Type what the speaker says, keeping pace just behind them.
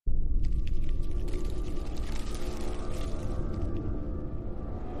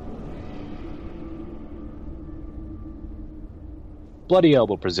Bloody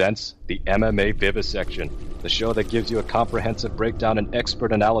Elbow presents the MMA Vivisection, the show that gives you a comprehensive breakdown and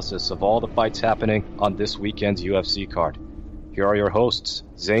expert analysis of all the fights happening on this weekend's UFC card. Here are your hosts,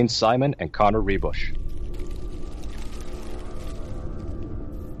 Zane Simon and Connor Rebush.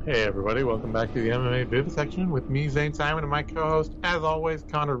 Hey everybody, welcome back to the MMA Vivisection with me, Zane Simon, and my co-host, as always,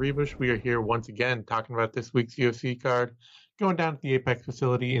 Connor Rebush. We are here once again talking about this week's UFC card, going down to the Apex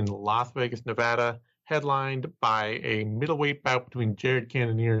facility in Las Vegas, Nevada, headlined by a middleweight bout between Jared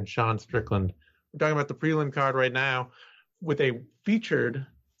Cannonier and Sean Strickland. We're talking about the prelim card right now with a featured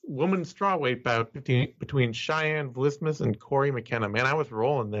women's strawweight bout between Cheyenne Vlismas and Corey McKenna. Man, I was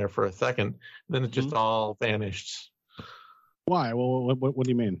rolling there for a second, and then it just all vanished. Why? Well, what do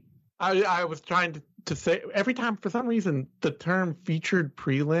you mean? I was trying to say, every time, for some reason, the term featured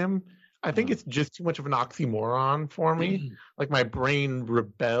prelim, I think it's just too much of an oxymoron for me. Like, my brain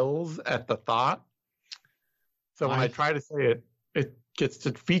rebels at the thought. So when I try to say it, it gets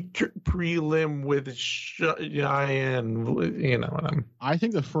to feature prelim with Cheyenne, you know what I'm... I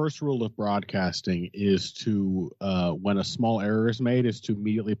think the first rule of broadcasting is to, when a small error is made, is to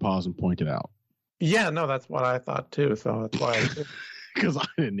immediately pause and point it out. Yeah, no, that's what I thought too. So that's why. Because I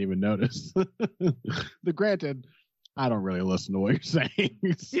didn't even notice. Granted, I don't really listen to what you're saying.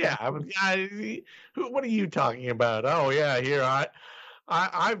 Yeah, what are you talking about? Oh yeah, here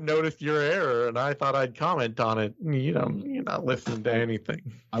I've noticed your error, and I thought I'd comment on it. You know, you're not listening to anything.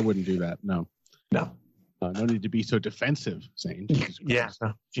 I wouldn't do that. No. No need to be so defensive, Zane. Yeah.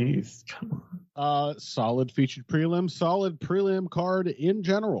 Jeez. Come on. Solid featured prelim. Solid prelim card in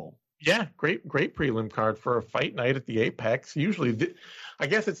general. Yeah, great prelim card for a fight night at the Apex. Usually, I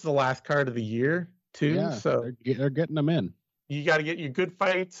guess it's the last card of the year, too. Yeah, so they're getting them in. You got to get your good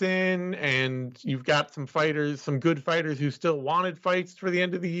fights in, and you've got some good fighters who still wanted fights for the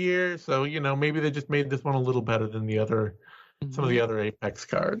end of the year. So, you know, maybe they just made this one a little better than some of the other Apex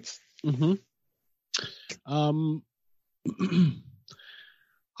cards. Mm-hmm.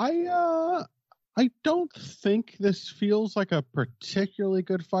 I don't think this feels like a particularly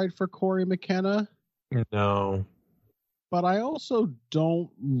good fight for Corey McKenna. No. But I also don't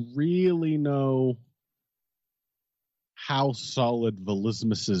really know how solid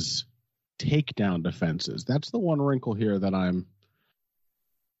Vlismas's takedown defense is. That's the one wrinkle here that I'm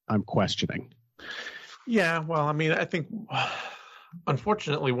questioning. Yeah, well, I mean, I think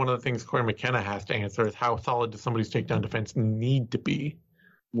unfortunately one of the things Corey McKenna has to answer is how solid does somebody's takedown defense need to be?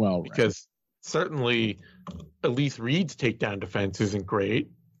 Well, because certainly Elise Reed's takedown defense isn't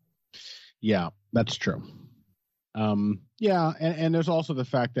great. Yeah, that's true. Yeah, and there's also the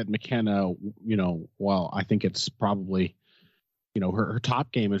fact that McKenna, you know, while I think it's probably, you know, her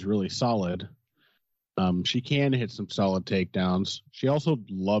top game is really solid. She can hit some solid takedowns. She also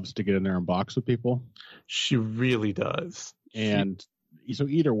loves to get in there and box with people. She really does. And so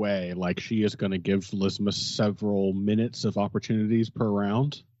either way, like, she is going to give Vlismas several minutes of opportunities per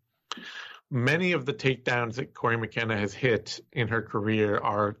round. Many of the takedowns that Corey McKenna has hit in her career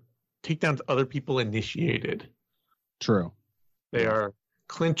are takedowns other people initiated. True. They are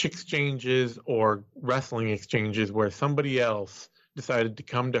clinch exchanges or wrestling exchanges where somebody else decided to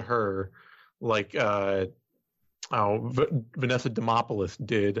come to her, like Vanessa Demopoulos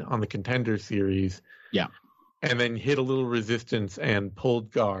did on the Contender Series. Yeah. And then hit a little resistance and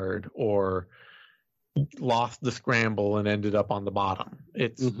pulled guard, or lost the scramble and ended up on the bottom.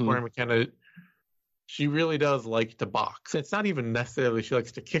 It's Corey McKenna. She really does like to box. It's not even necessarily she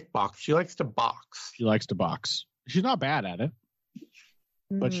likes to kickbox. She likes to box. She likes to box. She's not bad at it,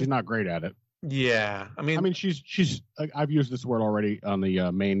 but she's not great at it. Yeah. I mean, she's I've used this word already on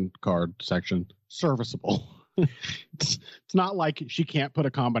the main card section, serviceable. It's not like she can't put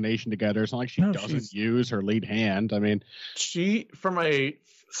a combination together. It's not like she doesn't use her lead hand. I mean, she, from a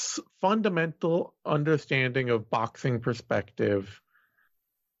fundamental understanding of boxing perspective,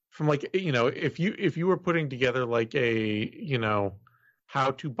 from, like, you know, if you were putting together like a, you know,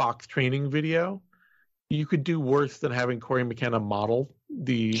 how to box training video, you could do worse than having Corey McKenna model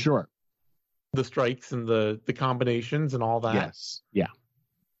the strikes and the combinations and all that. Yes. Yeah.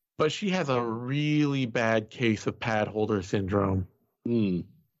 But she has a really bad case of pad holder syndrome,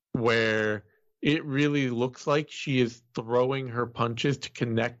 where it really looks like she is throwing her punches to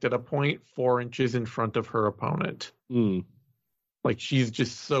connect at a point 4 inches in front of her opponent. Like, she's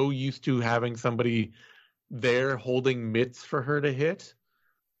just so used to having somebody there holding mitts for her to hit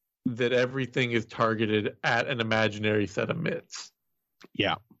that everything is targeted at an imaginary set of mitts.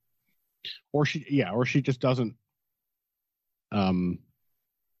 Yeah. Or she just doesn't, I don't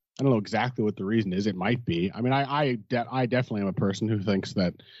know exactly what the reason is. It might be. I mean, I definitely am a person who thinks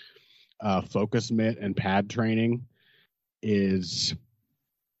that focus mitt and pad training is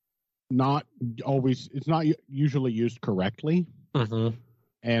not always, it's not usually used correctly,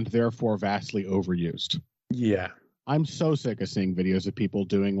 and therefore vastly overused. Yeah. I'm so sick of seeing videos of people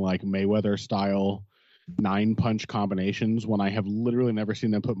doing like Mayweather style 9-punch combinations when I have literally never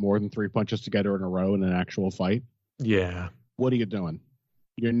seen them put more than 3 punches together in a row in an actual fight. Yeah. What are you doing?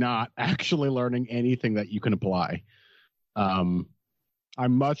 You're not actually learning anything that you can apply. I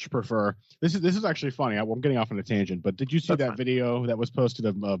much prefer this is actually funny. I'm getting off on a tangent, but did you see that video that was posted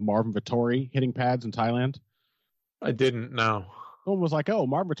of Marvin Vettori hitting pads in Thailand? I didn't know. Someone was like, "Oh,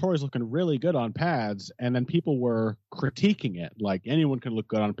 Marvin Vettori's looking really good on pads," and then people were critiquing it, like anyone can look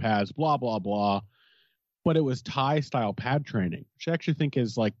good on pads, blah blah blah. But it was Thai style pad training, which I actually think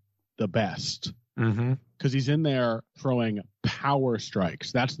is like the best, because he's in there throwing power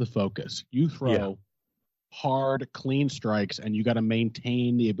strikes. That's the focus. You throw hard, clean strikes, and you got to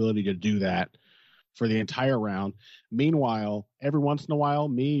maintain the ability to do that for the entire round. Meanwhile, every once in a while,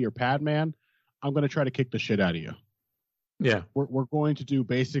 me, your pad man, I'm going to try to kick the shit out of you. Yeah. We're going to do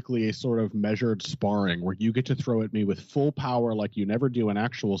basically a sort of measured sparring where you get to throw at me with full power like you never do in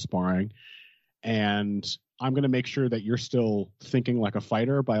actual sparring. And I'm going to make sure that you're still thinking like a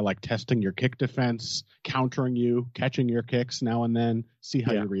fighter by like testing your kick defense, countering you, catching your kicks now and then, see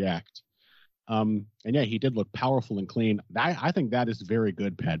how you react. And yeah, he did look powerful and clean. I think that is very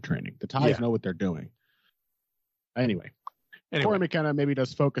good pad training. The Thais know what they're doing. Anyway. Tori McKenna maybe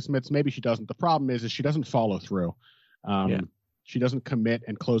does focus mitts. Maybe she doesn't. The problem is she doesn't follow through. She doesn't commit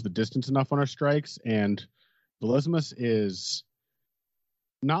and close the distance enough on her strikes. And Vlismas is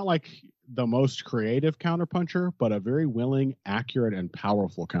not like the most creative counterpuncher, but a very willing, accurate, and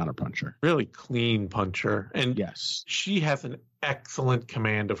powerful counterpuncher. Really clean puncher. And yes, she has an excellent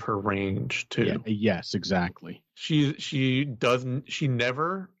command of her range too. Yeah, yes, exactly. She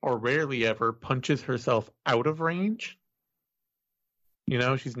never or rarely ever punches herself out of range. You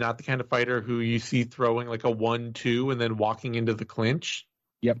know, she's not the kind of fighter who you see throwing like a 1-2 and then walking into the clinch.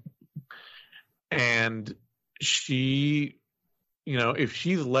 Yep. And she, you know, if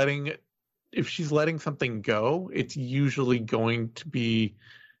she's letting something go, it's usually going to be,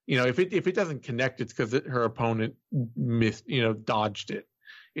 you know, if it doesn't connect, it's because her opponent dodged it.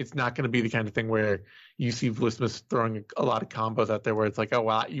 It's not going to be the kind of thing where you see Vlismas throwing a lot of combos out there where it's like, oh,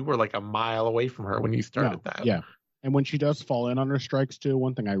 wow, you were like a mile away from her when you started that. Yeah. And when she does fall in on her strikes too,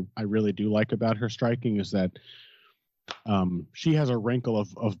 one thing I really do like about her striking is that she has a wrinkle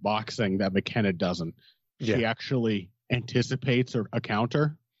of boxing that McKenna doesn't. She actually anticipates a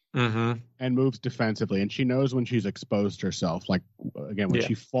counter and moves defensively. And she knows when she's exposed herself. Like, again, when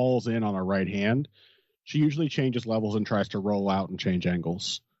she falls in on her right hand, she usually changes levels and tries to roll out and change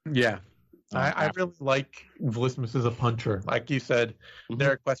angles. Yeah. I really like Vlismas as a puncher. Like you said,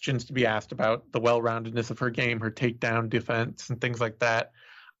 there are questions to be asked about the well-roundedness of her game, her takedown defense, and things like that.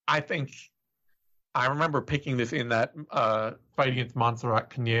 I remember picking this in that fight against Montserrat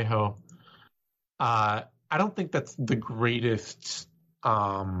Conejo. I don't think that's the greatest.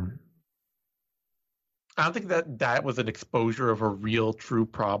 I don't think that was an exposure of a real, true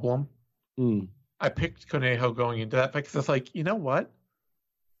problem. I picked Conejo going into that fight because it's like, you know what?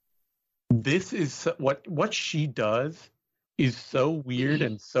 This is what she does is so weird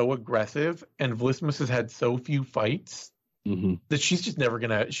and so aggressive, and Vlismas has had so few fights that she's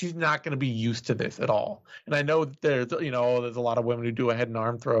not gonna be used to this at all. And I know there's a lot of women who do a head and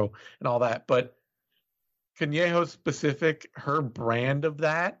arm throw and all that, but Conejo specific, her brand of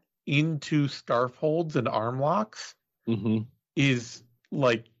that into scarf holds and arm locks is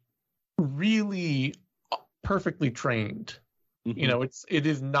like really perfectly trained. You know, it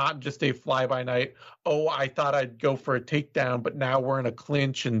is not just a fly-by-night, oh, I thought I'd go for a takedown, but now we're in a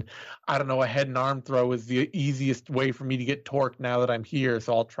clinch, and I don't know, a head and arm throw is the easiest way for me to get torque now that I'm here,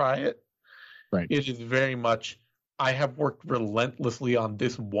 so I'll try it. Right. It is very much, I have worked relentlessly on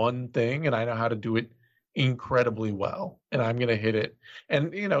this one thing, and I know how to do it incredibly well, and I'm going to hit it.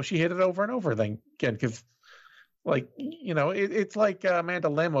 And, you know, she hit it over and over again, because, like, you know, it's like Amanda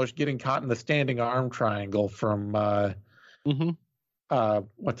Lemos getting caught in the standing arm triangle from...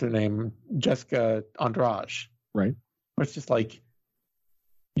 what's her name? Jessica Andrade. Right. Where it's just like,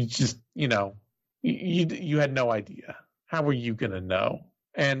 you had no idea. How were you going to know?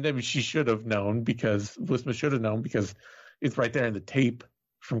 And I mean, she should have known because Vlismas should have known because it's right there in the tape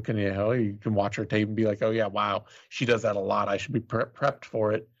from Conejo. You can watch her tape and be like, oh yeah, wow, she does that a lot. I should be prepped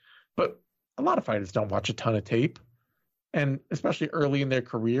for it. But a lot of fighters don't watch a ton of tape. And especially early in their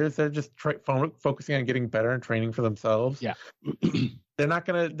careers, they're just focusing on getting better and training for themselves. Yeah, they're not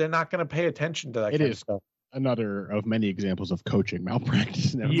gonna pay attention to that kind of stuff. another of many examples of coaching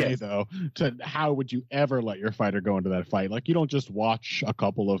malpractice in MMA, though. To how would you ever let your fighter go into that fight? Like, you don't just watch a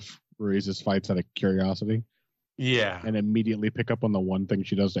couple of Ruiz's fights out of curiosity. Yeah. And immediately pick up on the one thing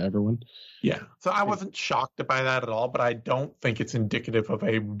she does to everyone. Yeah. So I wasn't shocked by that at all, but I don't think it's indicative of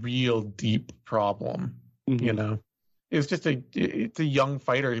a real deep problem. Mm-hmm. You know, it's a young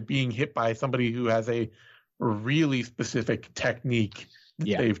fighter being hit by somebody who has a really specific technique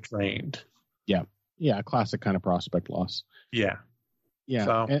that they've trained. Yeah. Yeah. A classic kind of prospect loss. Yeah. Yeah.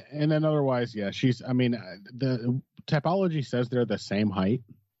 So, and then otherwise, the typology says they're the same height.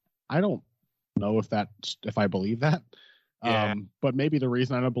 I don't know if I believe that. Yeah. But maybe the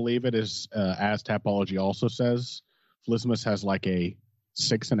reason I don't believe it is, as Tapology also says, Vlismas has like a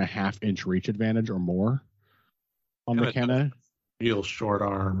 6.5 inch reach advantage or more on McKenna. Real short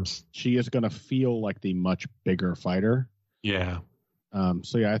arms. She is going to feel like the much bigger fighter. Yeah.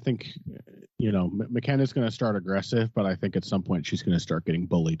 I think, McKenna's going to start aggressive, but I think at some point she's going to start getting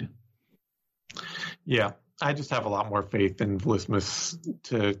bullied. Yeah. I just have a lot more faith in Vlismas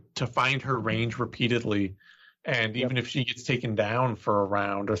to find her range repeatedly. And even if she gets taken down for a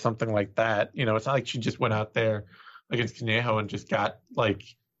round or something like that, it's not like she just went out there against Conejo and just got like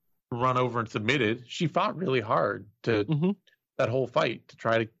run over and submitted. She fought really hard to that whole fight to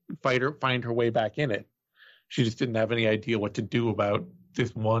try to find her way back in it. She just didn't have any idea what to do about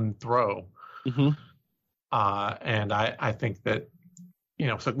this one throw. And I think that,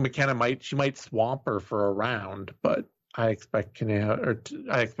 so McKenna might swamp her for a round, but I expect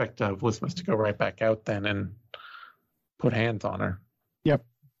Vlismas to go right back out then and put hands on her. Yep.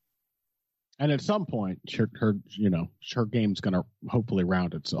 And at some point, her game's going to hopefully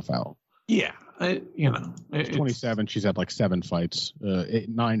round itself out. Yeah. It's 27. She's had like 9 fights.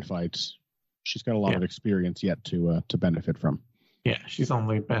 She's got a lot of experience yet to benefit from. Yeah. She's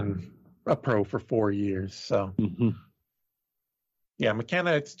only been a pro for 4 years. So yeah,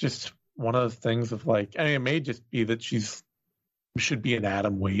 McKenna, it's just one of those things of like, it may just be that should be an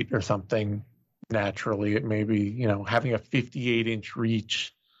atom weight or something naturally. It may be, having a 58 inch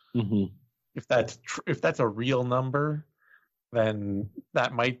reach. If that's a real number, then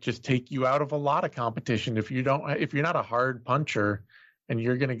that might just take you out of a lot of competition. If you're not a hard puncher and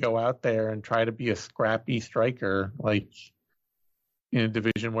you're going to go out there and try to be a scrappy striker, like in a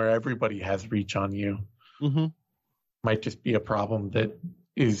division where everybody has reach on you, might just be a problem that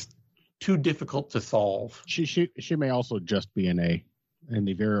is too difficult to solve. She may also just be in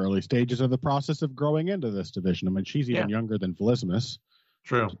the very early stages of the process of growing into this division. I mean, she's even younger than Vlismas.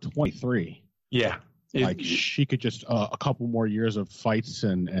 True. 23. Yeah. She could just a couple more years of fights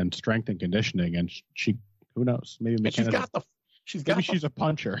and strength and conditioning, and she, who knows? Maybe she's a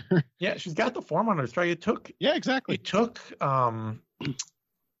puncher. Yeah, she's got the form on her strike. Exactly. It took look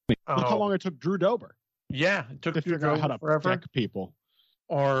how long it took Drew Dober. Yeah, it took to figure out how to protect people.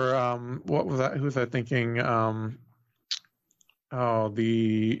 Or what was that? Who was I thinking?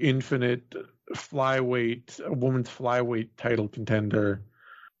 The infinite woman's flyweight title contender.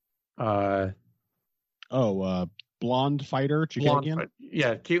 Blonde fighter, Chukagian?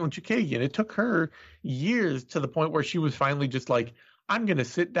 Yeah, Caitlin Chukagian. It took her years to the point where she was finally just like, I'm going to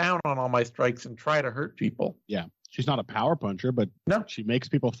sit down on all my strikes and try to hurt people. Yeah, she's not a power puncher, but no, she makes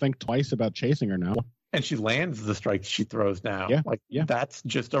people think twice about chasing her now. And she lands the strikes she throws now. Yeah, that's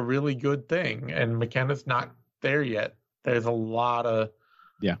just a really good thing. And McKenna's not there yet. There's a lot of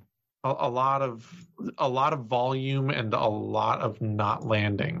a lot of volume and a lot of not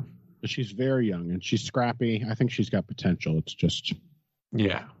landing. But she's very young and she's scrappy. I think she's got potential. It's just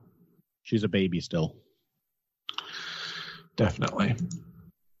she's a baby still. Definitely.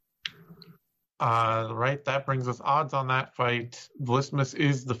 Right, that brings us odds on that fight. Vlismas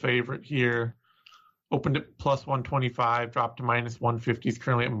is the favorite here. Opened at plus 125, dropped to minus 150. Is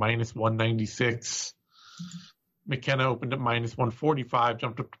currently at minus 196. McKenna opened at minus 145,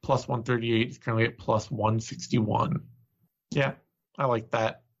 jumped up to plus 138. Is currently at plus 161. Yeah, I like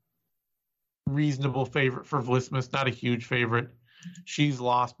that. Reasonable favorite for Vlismas, not a huge favorite. She's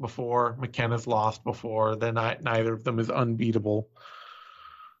lost before. McKenna's lost before. Neither of them is unbeatable.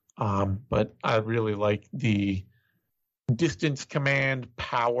 But I really like the distance command,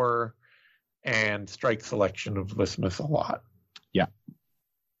 power, and strike selection of Vlismas a lot. Yeah.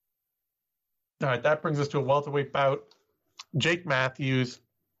 All right, that brings us to a welterweight bout. Jake Matthew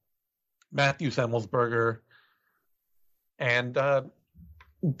Semmelsberger. And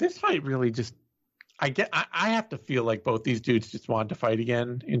this fight really just, I have to feel like both these dudes just wanted to fight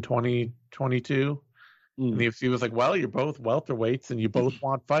again in 2022. And the UFC was like, well, you're both welterweights and you both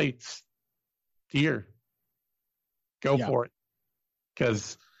want fights. Here. Go for it.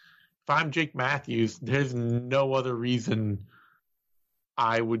 Because if I'm Jake Matthews, there's no other reason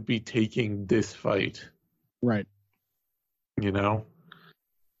I would be taking this fight. Right. You know?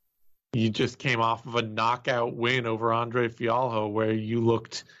 You just came off of a knockout win over Andre Fialho where you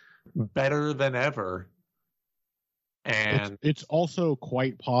looked better than ever. And it's also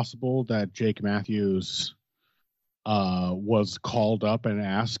quite possible that Jake Matthews was called up and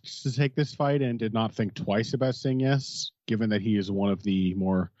asked to take this fight and did not think twice about saying yes, given that he is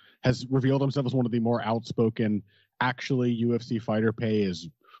has revealed himself as one of the more outspoken, actually UFC fighter pay is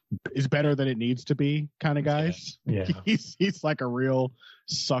better than it needs to be kind of guys. Yeah. He's like a real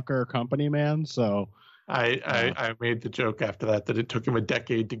sucker company man. So I made the joke after that it took him a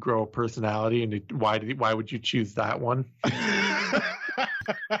decade to grow a personality, and why would you choose that one?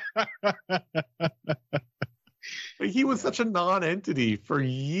 He was such a non-entity for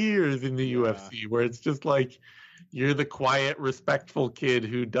years in the UFC, where it's just like you're the quiet, respectful kid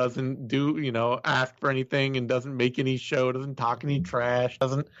who doesn't ask for anything and doesn't make any show, doesn't talk any trash,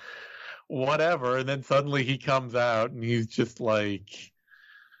 doesn't whatever, and then suddenly he comes out and he's just like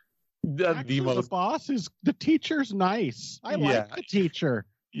the boss is the teacher's nice. I like the teacher.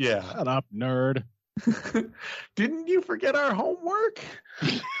 Yeah. Shut up, nerd. Didn't you forget our homework?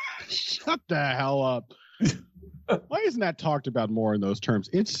 Shut the hell up. Why isn't that talked about more in those terms?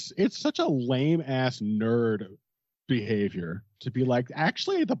 It's such a lame ass nerd behavior to be like,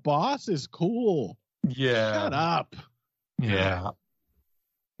 actually the boss is cool. Yeah. Shut up. Yeah.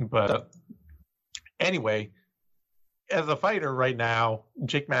 But anyway, as a fighter right now,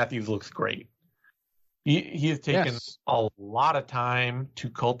 Jake Matthews looks great. He has taken a lot of time to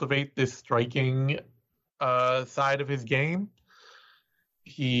cultivate this striking side of his game.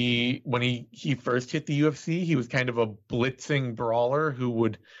 When he first hit the UFC, he was kind of a blitzing brawler who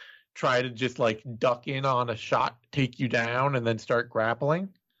would try to just like duck in on a shot, take you down, and then start grappling.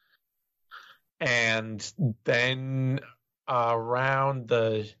 And then around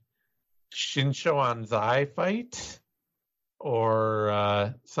the Shinsho Anzai fight,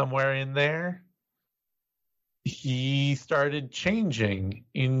 or somewhere in there, he started changing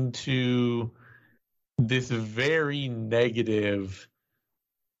into this very negative,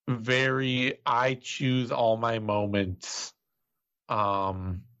 very I choose all my moments.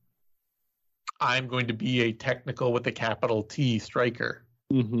 I'm going to be a technical with a capital T striker.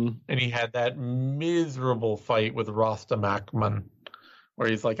 Mm-hmm. And he had that miserable fight with Rostam Akman, where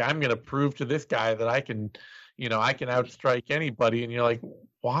he's like, I'm going to prove to this guy that I can outstrike anybody. And you're like,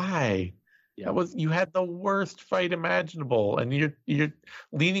 why? Yeah. You had the worst fight imaginable, and you're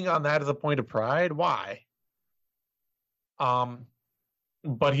leaning on that as a point of pride. Why?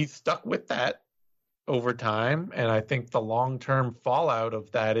 But he stuck with that over time, and I think the long-term fallout of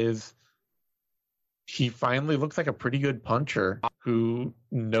that is he finally looks like a pretty good puncher who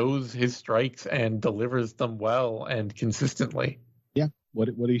knows his strikes and delivers them well and consistently. Yeah, what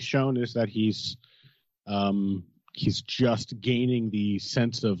he's shown is that he's just gaining the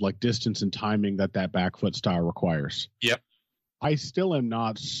sense of like distance and timing that back foot style requires. Yep. I still am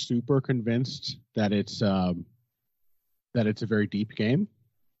not super convinced that it's a very deep game.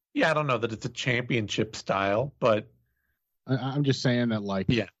 Yeah, I don't know that it's a championship style, but I'm just saying that like,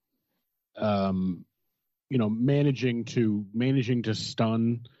 managing to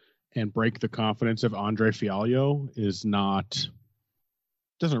stun and break the confidence of Andre Fialho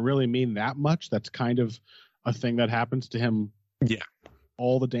doesn't really mean that much. That's kind of a thing that happens to him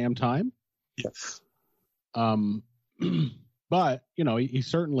all the damn time. Yes. But he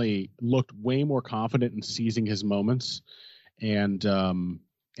certainly looked way more confident in seizing his moments and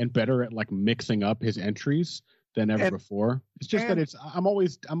better at like mixing up his entries than ever before. It's just that I'm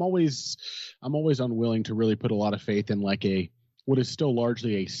always unwilling to really put a lot of faith in like what is still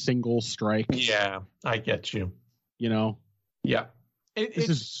largely a single strike. Yeah, I get you. Yeah. This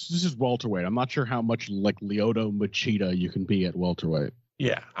is welterweight. I'm not sure how much like Lyoto Machida you can be at welterweight.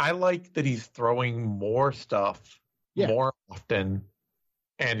 Yeah, I like that he's throwing more stuff more often,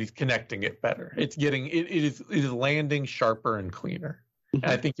 and he's connecting it better. It is landing sharper and cleaner. Mm-hmm.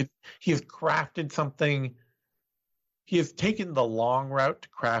 And I think he has crafted something. He has taken the long route to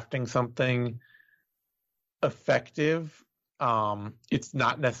crafting something effective. It's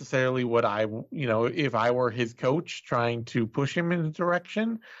not necessarily what if I were his coach trying to push him in a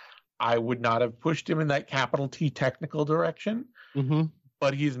direction, I would not have pushed him in that capital T technical direction. Mm-hmm.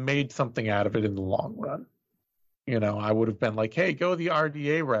 But he's made something out of it in the long run. I would have been like, hey, go the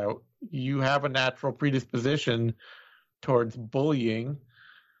RDA route. You have a natural predisposition towards bullying.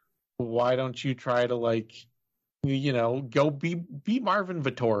 Why don't you try to go be Marvin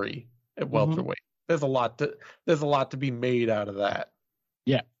Vettori at welterweight? There's a lot to be made out of that.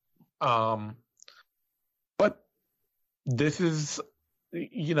 Yeah, But this is,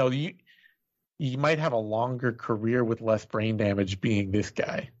 you might have a longer career with less brain damage being this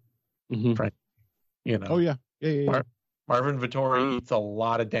guy. Frankly, Oh yeah. Marvin Vettori eats a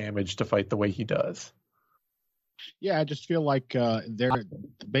lot of damage to fight the way he does. Yeah, I just feel like they're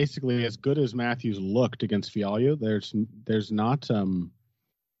basically as good as Matthews looked against Fialho. There's not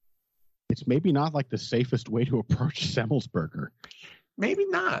it's maybe not like the safest way to approach Semmelsberger. Maybe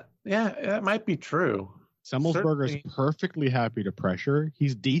not. Yeah, that might be true. Semmelsberger's perfectly happy to pressure.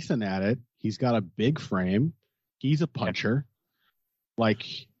 He's decent at it. He's got a big frame. He's a puncher.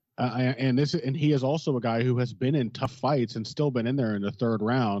 And he is also a guy who has been in tough fights and still been in there in the third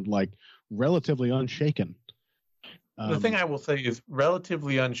round, like relatively unshaken. The thing I will say is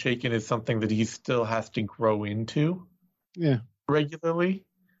relatively unshaken is something that he still has to grow into. Yeah. Regularly.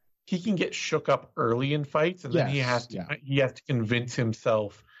 He can get shook up early in fights, and then he has to convince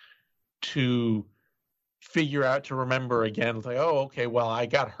himself to figure out, to remember again, like, oh, okay, well, I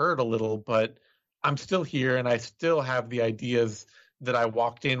got hurt a little, but I'm still here and I still have the ideas that I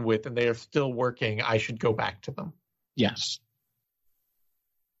walked in with and they are still working. I should go back to them. Yes.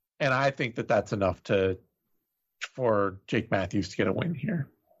 And I think that that's enough for Jake Matthews to get a win here,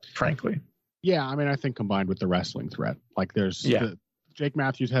 frankly. Yeah, I mean, I think combined with the wrestling threat, like Jake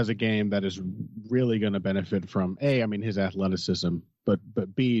Matthews has a game that is really going to benefit from A, I mean, his athleticism,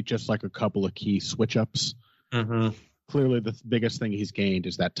 but B, just like a couple of key switch ups. Clearly, the biggest thing he's gained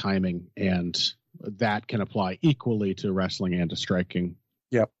is that timing, and that can apply equally to wrestling and to striking.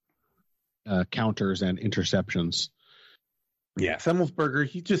 Yep. Counters and interceptions. Yeah, Semmelsberger,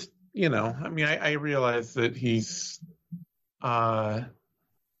 he just, I mean, I realize that he's 30,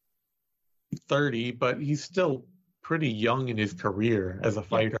 but he's still pretty young in his career as a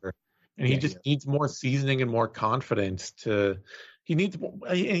fighter, and he just needs more seasoning and more confidence he needs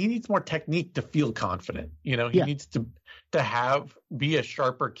more technique to feel confident. He needs to be a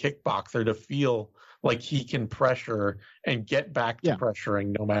sharper kickboxer to feel like he can pressure and get back to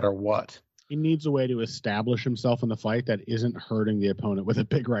pressuring no matter what. He needs a way to establish himself in the fight that isn't hurting the opponent with a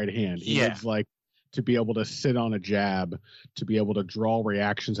big right hand. He needs to be able to sit on a jab, to be able to draw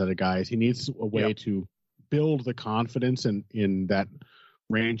reactions out of guys. He needs a way to build the confidence in that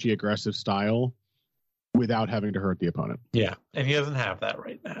rangy, aggressive style without having to hurt the opponent. Yeah, and he doesn't have that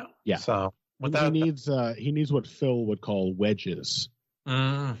right now. Yeah, so he needs what Phil would call wedges.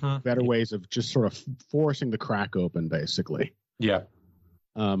 Better ways of just sort of forcing the crack open, basically. Yeah.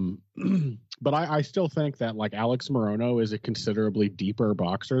 But I still think that like Alex Morono is a considerably deeper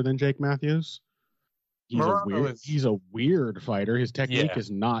boxer than Jake Matthews. He's a weird fighter. His technique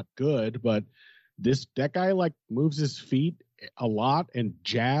is not good, but that guy like moves his feet a lot and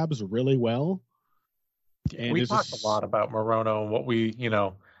jabs really well. And we talked a lot about Morono and what we,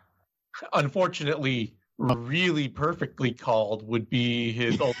 unfortunately really perfectly called would be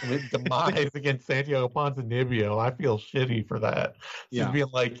his ultimate demise against Santiago Ponzinibbio. I feel shitty for that. Just being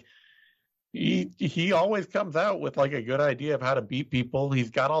like, he always comes out with like a good idea of how to beat people. He's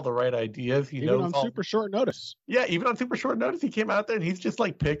got all the right ideas. He knows on super short notice. Yeah, even on super short notice, he came out there and he's just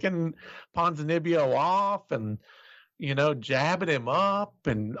like picking Ponzinibbio off and jabbing him up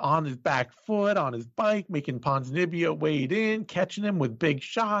and on his back foot, on his bike, making Ponzinibbio wade in, catching him with big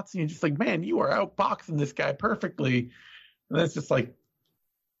shots. And you're just like, man, you are outboxing this guy perfectly. And that's just like,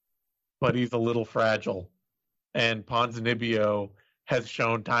 but he's a little fragile. And Ponzinibbio has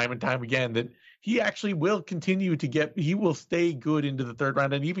shown time and time again that he actually will continue to he will stay good into the third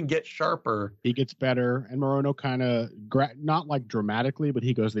round and even get sharper. He gets better. And Morono kind of, not like dramatically, but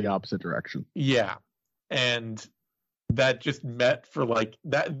he goes the opposite direction. Yeah. And that just met for like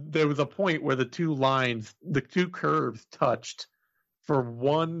that. There was a point where the two curves touched for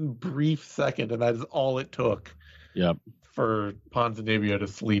one brief second, and that is all it took. Yep. For Ponzinibbio to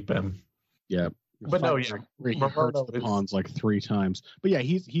sleep him. Yep. But no, yeah, he hurts the Pons like 3 times. But yeah,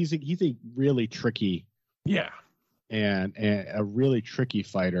 he's a really tricky. Yeah. And a really tricky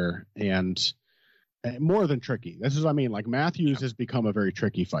fighter, and more than tricky. This is, like Matthews has become a very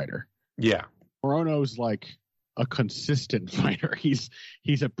tricky fighter. Yeah. Morono's like a consistent fighter. He's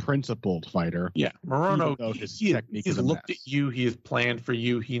a principled fighter. Yeah, Morono, he's looked at you. He has planned for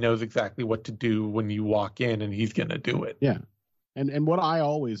you. He knows exactly what to do when you walk in, and he's going to do it. Yeah, and what I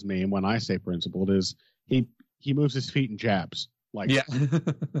always mean when I say principled is he moves his feet and jabs. Like,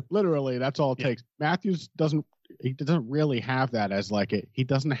 literally, that's all it takes. Matthews doesn't really have that as like he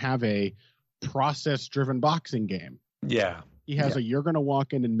doesn't have a process-driven boxing game. Yeah. He has you're going to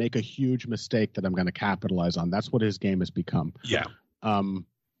walk in and make a huge mistake that I'm going to capitalize on. That's what his game has become. Yeah.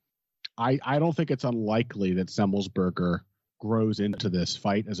 I don't think it's unlikely that Semmelsberger grows into this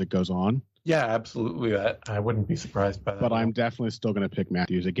fight as it goes on. Yeah, absolutely. I wouldn't be surprised by that. But I'm definitely still going to pick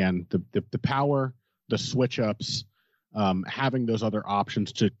Matthews again. The power, the switch ups, having those other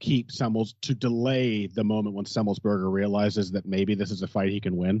options to keep to delay the moment when Semmelsberger realizes that maybe this is a fight he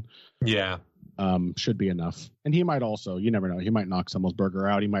can win. Yeah. Should be enough. And he might also, you never know, he might knock Semmelsberger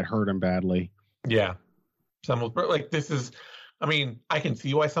out. He might hurt him badly. Yeah. Semmelsberger, like this is, I mean, I can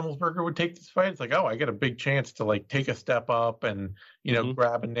see why Semmelsberger would take this fight. It's like, oh, I get a big chance to like take a step up and, you know,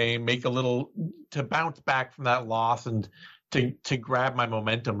 grab a name, make a little, to bounce back from that loss and to grab my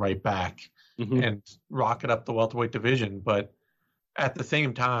momentum right back and rocket up the welterweight division. But at the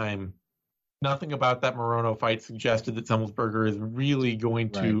same time, nothing about that Morono fight suggested that Semmelsberger is really going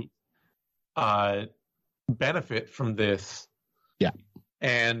to benefit from this. Yeah.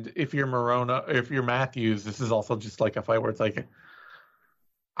 And if you're Matthews, this is also just like a fight where it's like,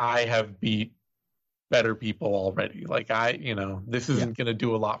 I have beat better people already. Like this isn't going to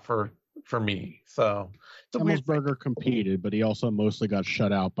do a lot for me. So Semmelsberger competed, but he also mostly got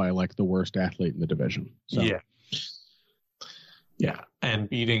shut out by like the worst athlete in the division. So. Yeah. And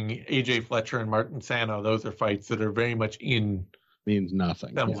beating AJ Fletcher and Martin Sano, those are fights that are very much in means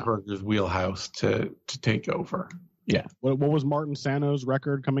nothing. Semmelsberger's wheelhouse to take over. Yeah. What was Martin Sano's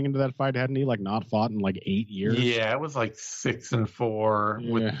record coming into that fight? Hadn't he like not fought in like 8 years? Yeah, it was like 6-4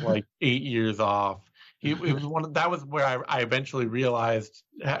 with like 8 years off. It was that was where I eventually realized,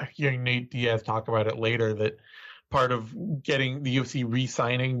 hearing Nate Diaz talk about it later, that part of getting the UFC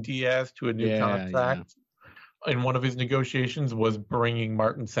re-signing Diaz to a new contract in one of his negotiations was bringing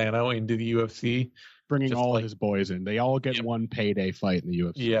Martin Sano into the UFC. Bringing all his boys in. They all get one payday fight in the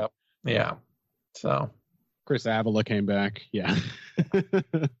UFC. Yeah. So Chris Avila came back. Yeah.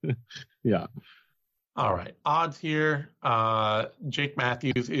 Yeah. All right. Odds here. Jake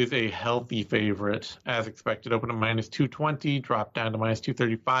Matthews is a healthy favorite, as expected. Open at -220, dropped down to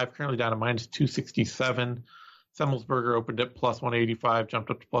 -235, currently down to -267. Semmelsberger opened at +185, jumped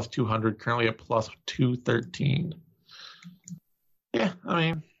up to +200, currently at +213. Yeah,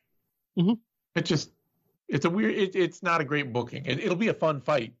 I mean, it's a weird, it's not a great booking. It'll be a fun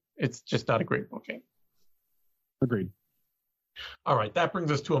fight. It's just not a great booking. Agreed. All right, that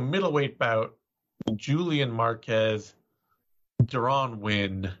brings us to a middleweight bout. Julian Marquez, Deron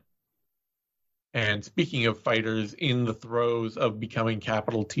Winn. And speaking of fighters in the throes of becoming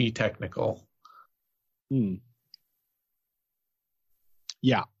capital T technical.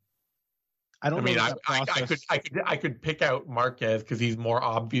 Yeah. I could pick out Marquez because he's more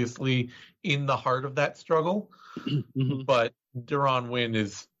obviously in the heart of that struggle, but Deron Winn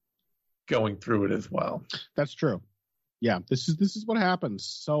is going through it as well. That's true. Yeah, this is what happens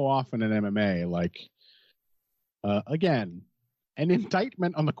so often in MMA. Like, again, an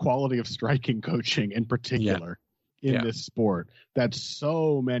indictment on the quality of striking coaching in particular in this sport. That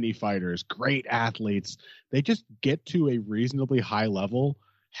so many fighters, great athletes, they just get to a reasonably high level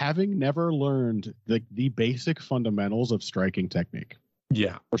having never learned the basic fundamentals of striking technique.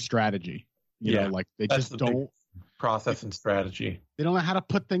 Yeah. Or strategy. You know, like they just don't process and strategy. They don't know how to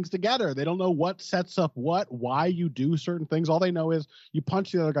put things together. They don't know what sets up why you do certain things. All they know is you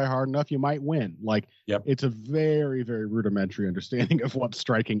punch the other guy hard enough, you might win. Like, it's a very, very rudimentary understanding of what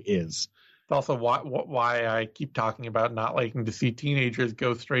striking is. It's also why I keep talking about not liking to see teenagers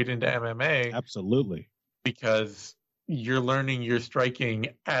go straight into MMA. Absolutely. Because you're learning your striking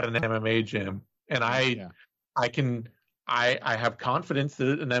at an MMA gym. And I have confidence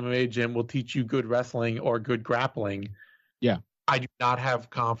that an MMA gym will teach you good wrestling or good grappling. Yeah. I do not have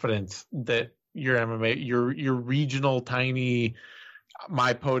confidence that your MMA, your regional tiny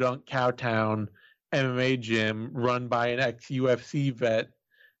My Podunk Cowtown MMA gym run by an ex-UFC vet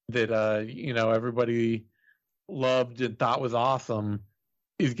that everybody loved and thought was awesome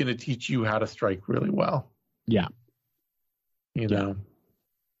is going to teach you how to strike really well. Yeah. You know.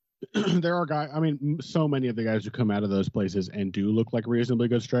 There are guys, I mean, so many of the guys who come out of those places and do look like reasonably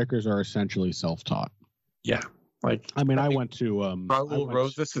good strikers are essentially self-taught. Yeah. Like, I mean, I went to Raul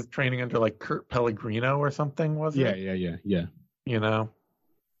Rosas is training under like Kurt Pellegrino or something, was it? Yeah. You know,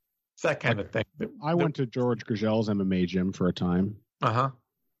 it's that kind of thing. I went to George Grigel's MMA gym for a time.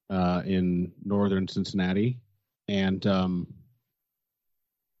 In northern Cincinnati, and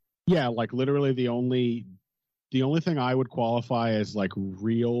like literally the only thing I would qualify as like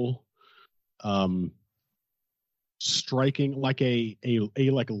real striking, like a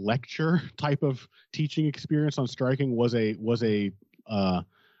like lecture type of teaching experience on striking was a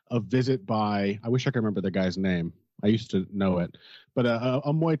visit by, I wish I could remember the guy's name. I used to know it, but a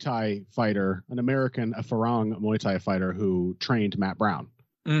Muay Thai fighter, a Farang Muay Thai fighter who trained Matt Brown.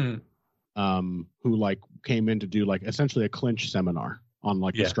 who like came in to do like essentially a clinch seminar on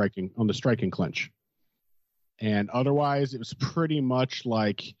like the striking clinch. And otherwise it was pretty much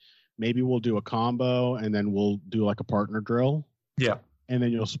like maybe we'll do a combo and then we'll do like a partner drill. Yeah. And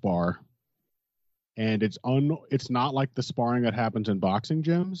then you'll spar. And it's not like the sparring that happens in boxing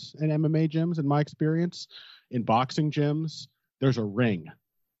gyms and MMA gyms, in my experience. In boxing gyms, there's a ring.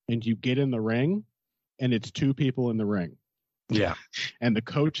 And you get in the ring, and it's two people in the ring. Yeah. And the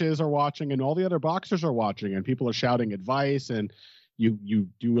coaches are watching, and all the other boxers are watching, and people are shouting advice, and you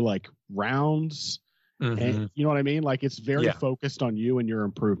do like rounds. Mm-hmm. And you know what I mean? Like it's very focused on you and your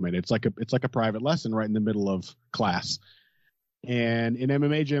improvement. It's like a private lesson right in the middle of class. And in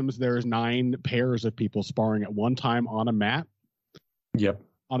MMA gyms, there's 9 pairs of people sparring at one time on a mat. Yep.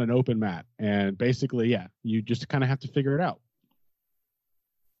 On an open mat. And basically, you just kind of have to figure it out.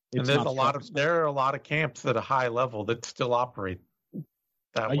 And there are a lot of camps at a high level that still operate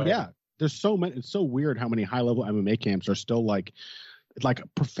that way. Yeah. There's so many. It's so weird how many high level MMA camps are still like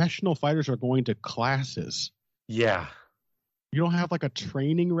professional fighters are going to classes. Yeah. You don't have like a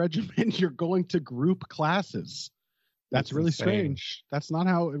training regimen. You're going to group classes. That's really insane. Strange. That's not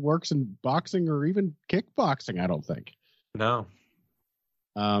how it works in boxing or even kickboxing, I don't think. No.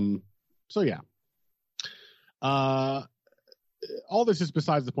 So yeah. All this is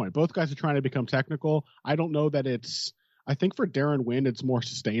besides the point. Both guys are trying to become technical. I don't know that I think for Darren Wynn, it's more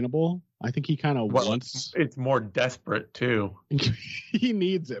sustainable. I think he kind of wants. It's more desperate too. He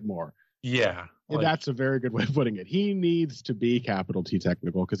needs it more. Yeah. That's a very good way of putting it. He needs to be capital T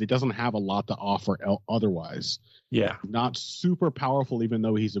technical because he doesn't have a lot to offer otherwise. Yeah. Not super powerful, even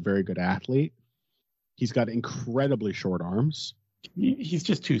though he's a very good athlete. He's got incredibly short arms. He's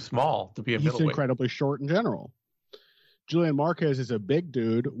just too small to be a middleweight. He's incredibly short in general. Julian Marquez is a big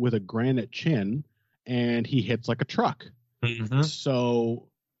dude with a granite chin, and he hits like a truck. Mm-hmm. So,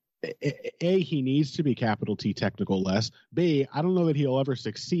 A, he needs to be capital T technical less. B, I don't know that he'll ever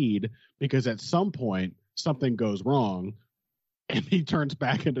succeed because at some point something goes wrong and he turns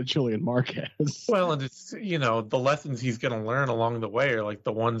back into Julian Marquez. Well, and it's, the lessons he's going to learn along the way are like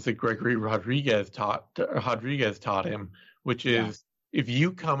the ones that Gregory Rodriguez taught him, which is if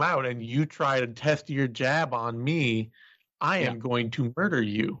you come out and you try to test your jab on me, I am going to murder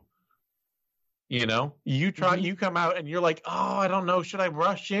you. You come out and you're like, oh, I don't know. Should I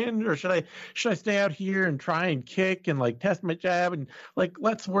rush in or should I stay out here and try and kick and like test my jab and like,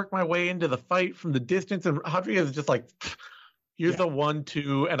 let's work my way into the fight from the distance. And Rodriguez is just like, here's a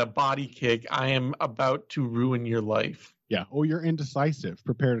 1-2 and a body kick. I am about to ruin your life. Yeah. Oh, you're indecisive.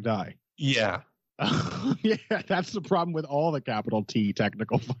 Prepare to die. Yeah. Yeah. That's the problem with all the capital T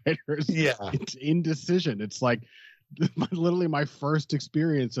technical fighters. Yeah. It's indecision. It's like, literally my first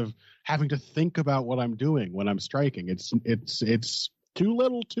experience of having to think about what I'm doing when I'm striking. It's too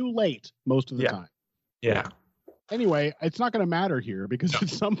little, too late most of the time. Yeah. Anyway, it's not going to matter here because at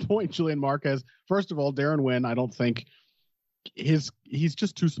some point, Julian Marquez, first of all, Darren Wynn, I don't think he's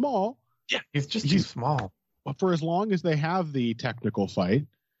just too small. Yeah, he's too small. For as long as they have the technical fight,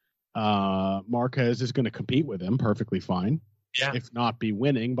 Marquez is going to compete with him perfectly fine. Yeah. If not be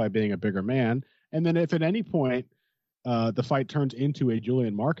winning by being a bigger man. And then if at any point the fight turns into a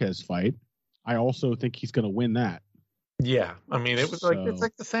Julian Marquez fight, I also think he's going to win that. Yeah, I mean, it's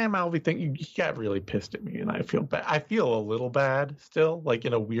like the Sam Alvey thing. He got really pissed at me, and I feel bad. I feel a little bad still, like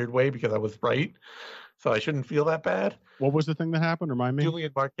in a weird way, because I was right, so I shouldn't feel that bad. What was the thing that happened? Remind me.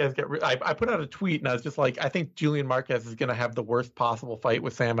 Julian Marquez I put out a tweet, and I was just like, I think Julian Marquez is going to have the worst possible fight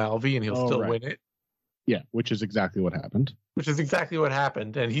with Sam Alvey, and he'll still win it. Yeah, which is exactly what happened.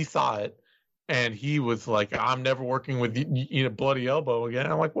 And he saw it. And he was like, I'm never working with Bloody Elbow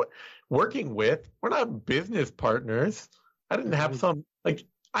again. I'm like, what? Working with? We're not business partners. I didn't have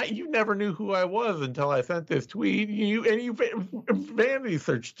you never knew who I was until I sent this tweet. You vanity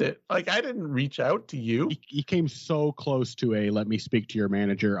searched it. Like, I didn't reach out to you. He came so close to a let me speak to your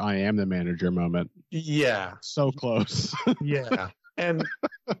manager, I am the manager moment. Yeah. So close. Yeah. And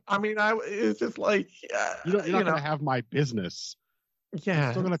I mean, it's just like, you're not going to have my business. Yeah.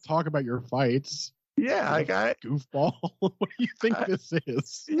 I'm still going to talk about your fights. Yeah. Goofball. What do you think this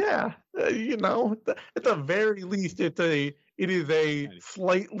is? Yeah. At the very least, it is a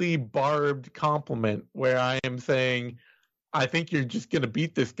slightly barbed compliment where I am saying, I think you're just going to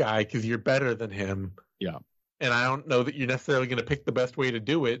beat this guy because you're better than him. Yeah. And I don't know that you're necessarily going to pick the best way to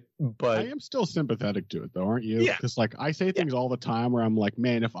do it, but I am still sympathetic to it, though, aren't you? Yeah. Because I say things all the time where I'm like,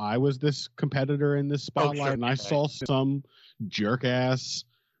 man, if I was this competitor in this spotlight and I saw some jerk ass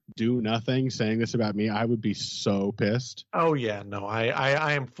do nothing saying this about me, I would be so pissed. Oh yeah, no,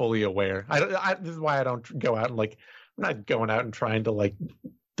 I am fully aware. This is why I don't go out and I'm not going out and trying to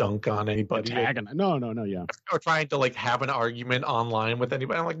dunk on anybody. No, yeah. Or trying to like have an argument online with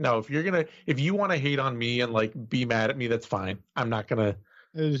anybody. I'm like, no, if you want to hate on me and like be mad at me, that's fine. I'm not gonna.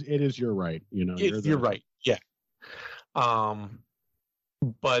 It is your right. You're right. Yeah.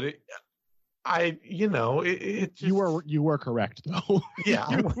 But it just, you were correct though.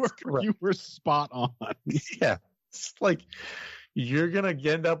 Yeah, you were spot on. Yeah, it's like you're gonna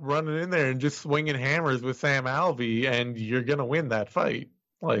end up running in there and just swinging hammers with Sam Alvey, and you're gonna win that fight.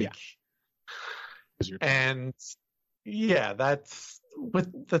 Like, yeah. And yeah, that's what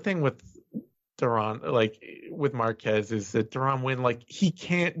the thing with Duran, like with Marquez, is that Duran Win, like he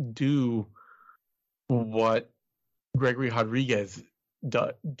can't do what Gregory Rodriguez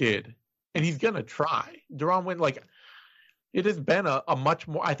did, and he's gonna try. Duran Win, like it has been a much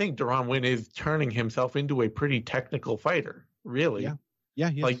more. I think Duran Win is turning himself into a pretty technical fighter. Really, yeah.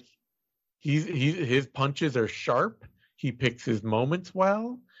 Like his punches are sharp. He picks his moments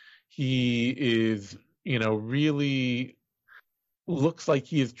well. He is, really looks like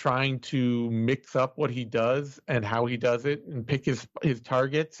he is trying to mix up what he does and how he does it, and pick his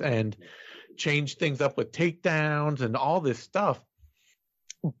targets and change things up with takedowns and all this stuff.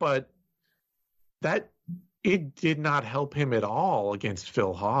 But it did not help him at all against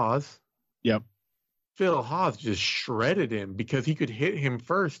Phil Hawes. Yep. Phil Hawes just shredded him because he could hit him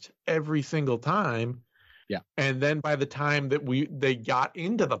first every single time. Yeah. And then by the time that they got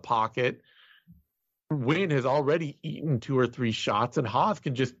into the pocket, Win has already eaten 2 or 3 shots, and Hawes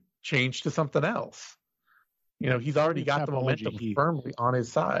can just change to something else. He's already got the momentum firmly on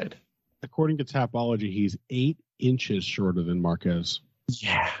his side. According to Tapology, he's 8 inches shorter than Marquez.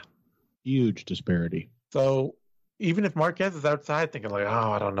 Yeah. Huge disparity. So even if Marquez is outside thinking like,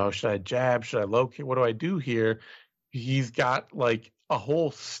 oh, I don't know, should I jab? Should I low kick? What do I do here? He's got like a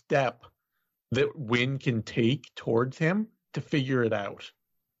whole step that Win can take towards him to figure it out.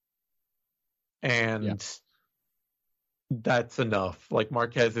 And that's enough. Like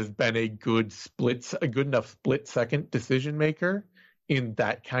Marquez has been a good enough split second decision maker in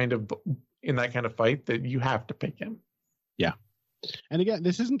that kind of fight that you have to pick him. Yeah. And again,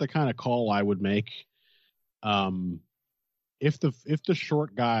 this isn't the kind of call I would make. If the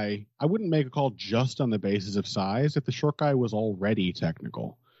short guy, I wouldn't make a call just on the basis of size. If the short guy was already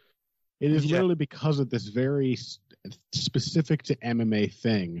technical, it is literally because of this very specific to MMA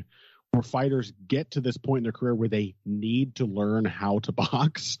thing where fighters get to this point in their career where they need to learn how to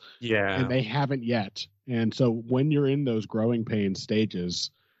box. Yeah. And they haven't yet. And so when you're in those growing pain stages,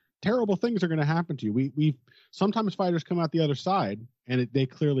 terrible things are going to happen to you. We sometimes fighters come out the other side and they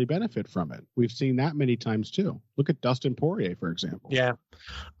clearly benefit from it. We've seen that many times too. Look at Dustin Poirier, for example. Yeah.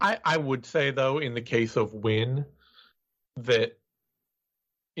 I would say though, in the case of Win, that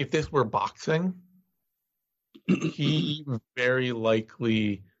if this were boxing, he very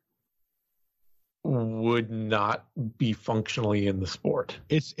likely would not be functionally in the sport.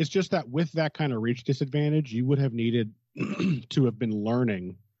 It's just that with that kind of reach disadvantage, you would have needed to have been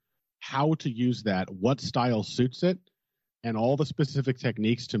learning how to use that, what style suits it, and all the specific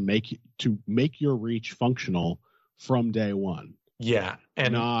techniques to make your reach functional from day one. Yeah,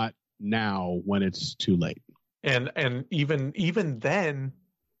 and not now when it's too late. And even then,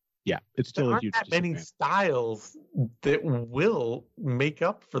 yeah, it's still a huge that many styles that will make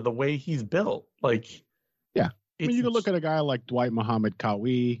up for the way he's built. Like, yeah, I mean, you can look at a guy like Dwight Muhammad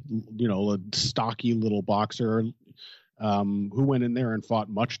Qawi, a stocky little boxer who went in there and fought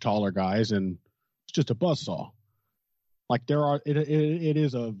much taller guys, and it's just a buzzsaw. Like it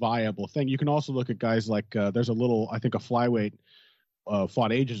is a viable thing. You can also look at guys like there's a flyweight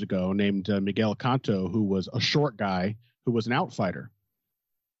fought ages ago named Miguel Canto, who was a short guy who was an outfighter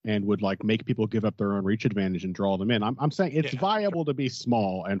and would like make people give up their own reach advantage and draw them in. I'm saying it's viable to be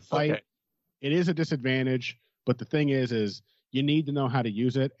small and fight. Okay. It is a disadvantage, but the thing is you need to know how to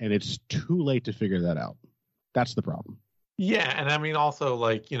use it, and it's too late to figure that out. That's the problem. Yeah, and I mean also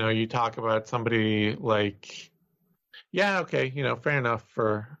like, you talk about somebody like, yeah, okay, fair enough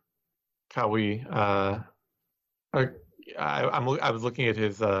for Qawi. I was looking at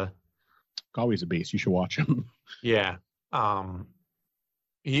his Qawi's a beast. You should watch him. Yeah.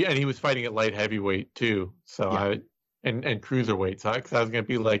 He was fighting at light heavyweight too. So yeah. And cruiserweight. So I was going to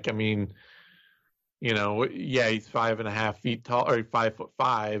be like, I mean, he's 5.5 feet tall, or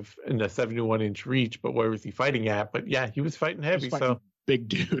 5'5" and a 71-inch reach. But where was he fighting at? But yeah, he was fighting heavy. So big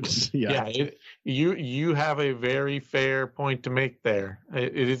dudes. Yeah. You have a very fair point to make there.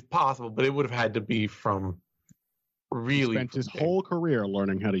 It is possible, but it would have had to be from really. He spent his whole career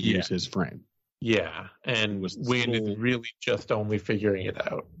learning how to use his frame. Yeah, and Win is really just only figuring it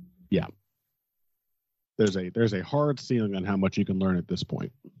out. Yeah. there's a hard ceiling on how much you can learn at this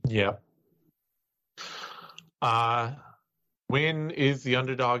point. Yeah. Win is the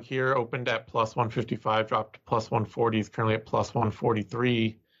underdog here, opened at plus 155, dropped to plus 140, is currently at plus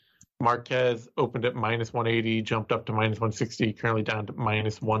 143. Marquez opened at minus 180, jumped up to minus 160, currently down to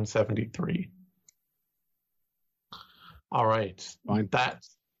minus 173. All right. Fine.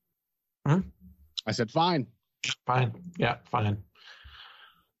 That's... I said fine. Fine. Yeah, fine.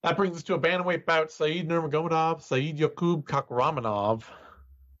 That brings us to a bantamweight bout. Said Nurmagomedov, Said Yakub Kakhramonov.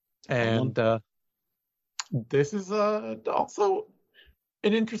 And this is also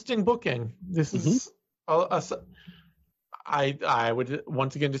an interesting booking. This is I would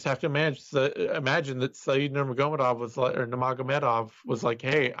once again just have to imagine that Said Nurmagomedov was like,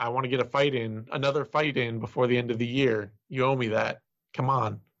 hey, I want to get another fight in before the end of the year. You owe me that. Come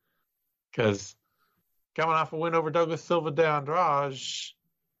on. Because coming off a win over Douglas Silva de Andrade,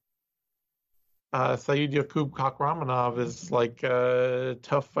 Said Yakub Kakhramonov is like a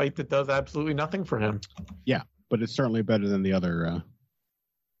tough fight that does absolutely nothing for him. Yeah, but it's certainly better than the other,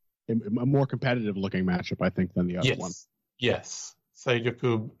 a more competitive looking matchup, I think, than the other one. Yes. Said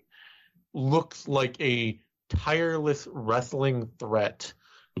Yakub looks like a tireless wrestling threat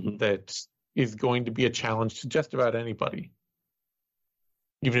that is going to be a challenge to just about anybody.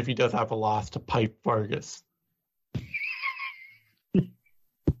 Even if he does have a loss to Pipe Vargas.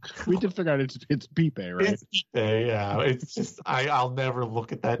 We did figure out it's Pipe, right? It's Pipe, yeah. It's just I'll never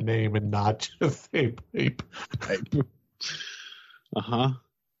look at that name and not just say Pipe.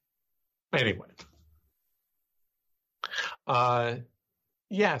 Anyway.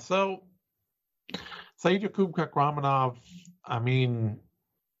 Yeah, so Said Yakub Kakhramonov, I mean,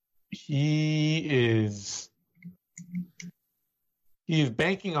 he is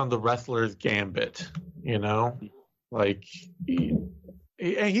banking on the wrestler's gambit, you know? Like,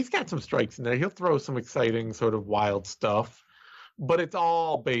 he's got some strikes in there. He'll throw some exciting sort of wild stuff, but it's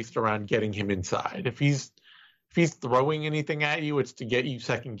all based around getting him inside. If he's throwing anything at you, it's to get you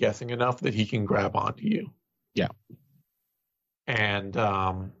second guessing enough that he can grab onto you. Yeah. And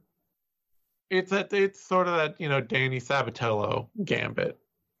it's sort of that, you know, Danny Sabatello gambit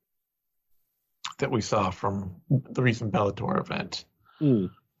that we saw from the recent Bellator event,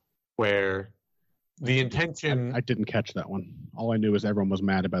 where the intention... I didn't catch that one. All I knew is everyone was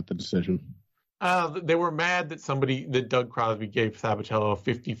mad about the decision. They were mad that Doug Crosby gave Sabatello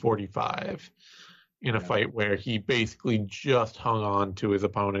 50-45 in a fight where he basically just hung on to his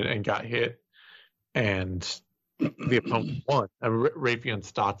opponent and got hit, and the opponent won. Rafion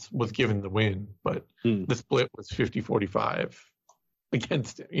Stotts was given the win, but the split was 50-45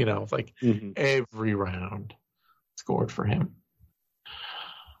 against him. You know, it's like every round scored for him.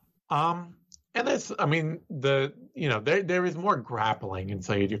 And that's, I mean, there is more grappling in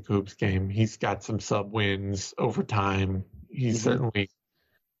Said Yakub's game. He's got some sub wins over time. He's certainly,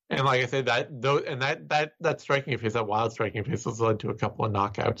 and like I said, that striking of his, that wild striking of his, has led to a couple of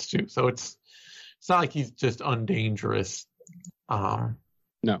knockouts too. So it's not like he's just undangerous. No,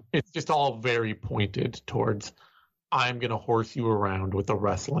 it's just all very pointed towards, I'm going to horse you around with a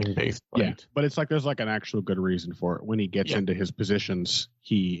wrestling-based fight. Yeah, but it's like there's like an actual good reason for it. When he gets into his positions,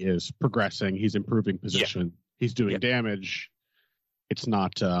 he is progressing. He's improving position. He's doing damage. It's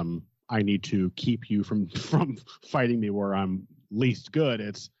not, I need to keep you from fighting me where I'm least good.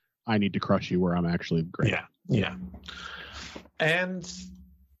 It's, I need to crush you where I'm actually great. Yeah. And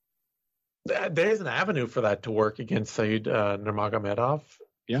there's an avenue for that to work against Said Nurmagomedov.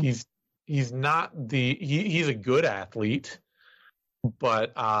 Yeah. He's not he's a good athlete,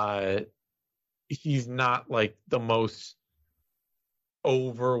 but he's not like the most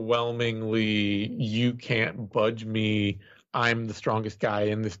overwhelmingly, you can't budge me, I'm the strongest guy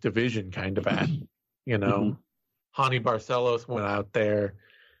in this division kind of athlete. You know, Hani Barcelos went out there,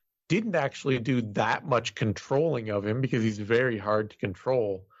 didn't actually do that much controlling of him because he's very hard to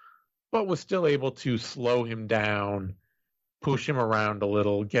control, but was still able to slow him down, push him around a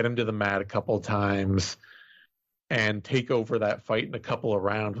little, get him to the mat a couple of times, and take over that fight in a couple of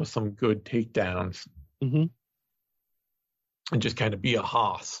rounds with some good takedowns. And just kind of be a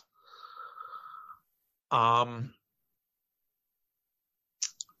hoss. I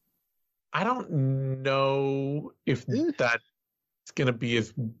don't know if that's going to be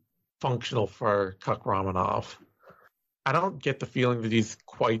as functional for Kakhramonov. I don't get the feeling that he's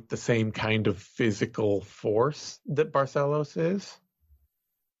quite the same kind of physical force that Barcelos is.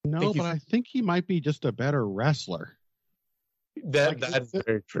 No, but I think he might be just a better wrestler. That's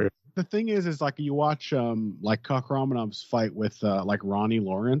very true. The thing is like you watch like Kakhramonov's fight with like Ronnie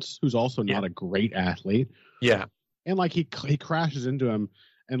Lawrence, who's also not a great athlete. Yeah. And like he crashes into him,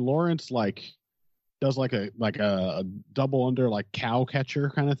 and Lawrence like does like a double under like cow catcher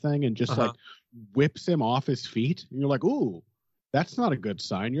kind of thing and just like whips him off his feet. And you're like, ooh, that's not a good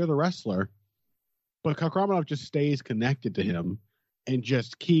sign. You're the wrestler. But Kakramanov just stays connected to him and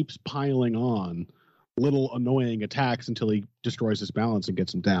just keeps piling on little annoying attacks until he destroys his balance and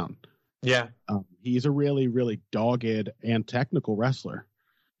gets him down. Yeah. He's a really, really dogged and technical wrestler.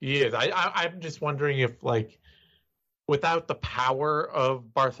 He is. I'm just wondering if, like, without the power of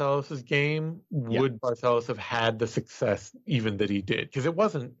Barcelos' game, would Barcelos have had the success even that he did? Because it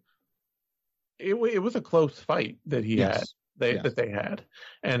wasn't. It was a close fight that he had. That they had,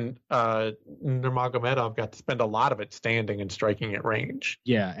 and Nurmagomedov got to spend a lot of it standing and striking at range.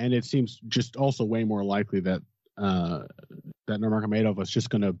 Yeah, and it seems just also way more likely that Nurmagomedov was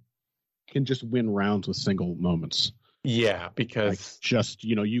can just win rounds with single moments. Yeah, because like just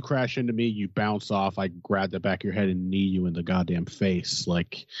you crash into me, you bounce off, I grab the back of your head and knee you in the goddamn face,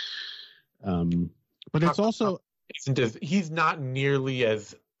 like. But it's also he's not nearly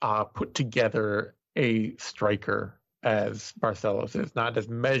as put together a striker as Barcelos is. Not as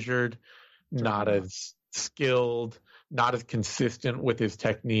measured, not as skilled, not as consistent with his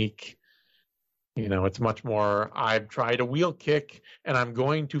technique. It's much more, I've tried a wheel kick and I'm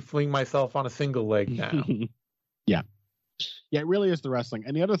going to fling myself on a single leg now. Yeah, it really is the wrestling.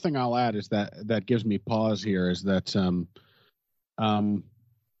 And the other thing I'll add is that gives me pause here is that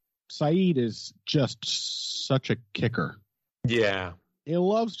Saeed is just such a kicker. Yeah. He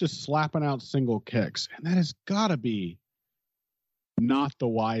loves just slapping out single kicks, and that has got to be not the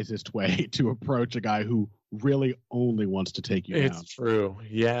wisest way to approach a guy who really only wants to take you down. It's true.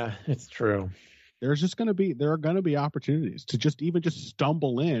 Yeah, it's true. There are going to be opportunities to just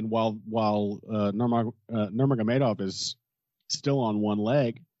stumble in while Nurmagomedov is still on one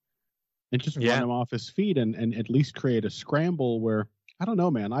leg and just run him off his feet and at least create a scramble where, I don't know,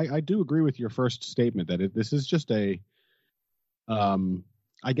 man. I do agree with your first statement that this is just a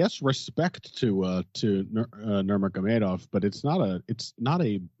I guess respect to Nurmagomedov, but it's not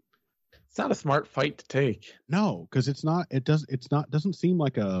a smart fight to take. No, because doesn't seem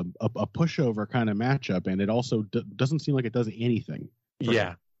like a pushover kind of matchup, and it also doesn't seem like it does anything.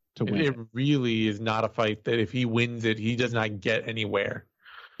 To win. It really is not a fight that if he wins it, he does not get anywhere.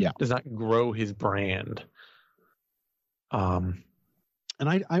 Yeah, does not grow his brand. And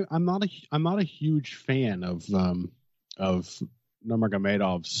I'm not a huge fan of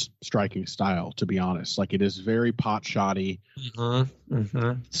Nurmagomedov's striking style, to be honest. Like, it is very pot shotty.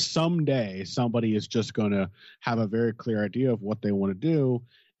 Someday somebody is just going to have a very clear idea of what they want to do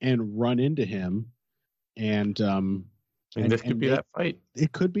and run into him. And this could be that fight.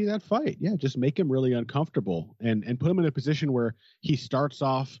 It could be that fight. Yeah. Just make him really uncomfortable and put him in a position where he starts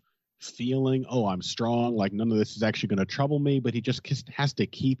off feeling, oh, I'm strong. Like, none of this is actually going to trouble me, but he just has to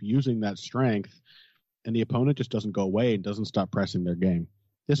keep using that strength. And the opponent just doesn't go away and doesn't stop pressing their game.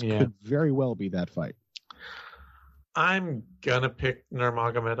 This could very well be that fight. I'm going to pick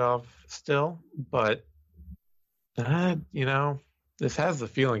Nurmagomedov still, but, this has the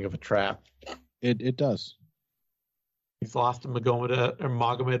feeling of a trap. It does. He's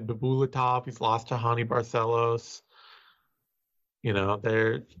Magomed Babulatov. He's lost to Hani Barcelos.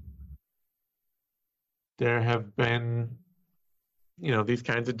 There have been these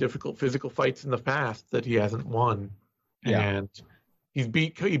kinds of difficult physical fights in the past that he hasn't won. Yeah. And he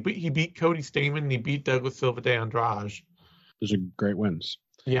beat Cody Stamann and he beat Douglas Silva de Andrade. Those are great wins.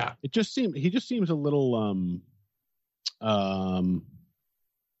 Yeah. He just seems a little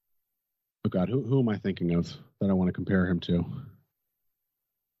oh God, who am I thinking of that I want to compare him to?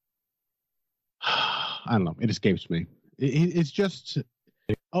 I don't know. It escapes me. It's just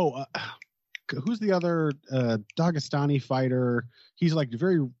who's the other Dagestani fighter? He's like a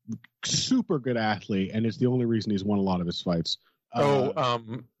very super good athlete, and it's the only reason he's won a lot of his fights.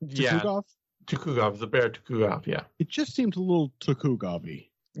 Tukugov? Tukugov, Zubair Tukugov, yeah. It just seems a little Tukugov-y.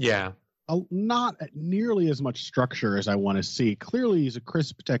 Yeah. Not nearly as much structure as I want to see. Clearly, he's a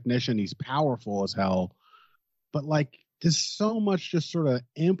crisp technician. He's powerful as hell. But, like, there's so much just sort of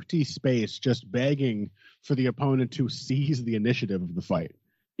empty space just begging for the opponent to seize the initiative of the fight.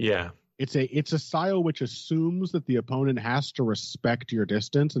 Yeah. It's a style which assumes that the opponent has to respect your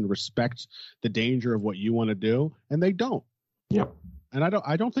distance and respect the danger of what you want to do, and they don't. Yep. And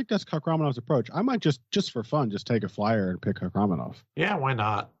I don't think that's Kakramanov's approach. I might just for fun just take a flyer and pick Kakramanov. Yeah, why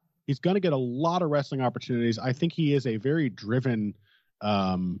not? He's going to get a lot of wrestling opportunities. I think he is a very driven,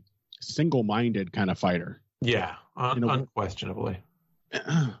 single-minded kind of fighter. Yeah, unquestionably.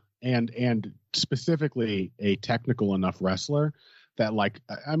 And specifically a technical enough wrestler that, like,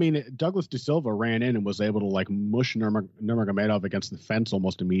 I mean, Douglas De Silva ran in and was able to, like, mush Nurmagomedov against the fence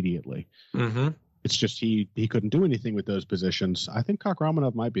almost immediately. Mm-hmm. It's just he couldn't do anything with those positions. I think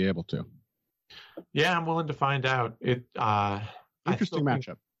Kakhramonov might be able to. Yeah, I'm willing to find out. Interesting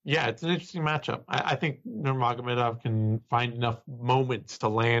matchup. Yeah, it's an interesting matchup. I think Nurmagomedov can find enough moments to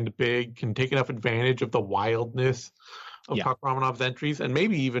land big, can take enough advantage of the wildness of Kakhramonov's entries, and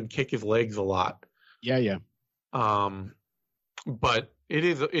maybe even kick his legs a lot. Yeah. But it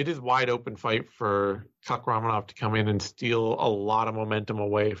is wide open fight for Kakhramonov to come in and steal a lot of momentum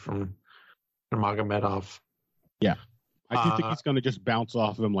away from Nurmagomedov. Yeah. I do think he's going to just bounce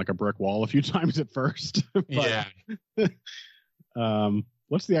off of him like a brick wall a few times at first. Yeah.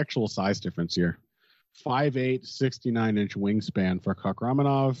 What's the actual size difference here? 5'8", 69-inch wingspan for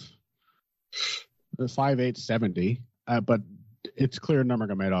Kakhramonov. 5'8", 70. But it's clear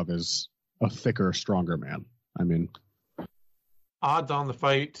Nurmagomedov is a thicker, stronger man. I mean, odds on the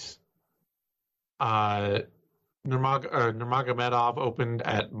fight. Nurmagomedov opened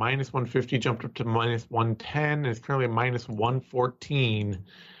at -150, jumped up to -110, is currently -114.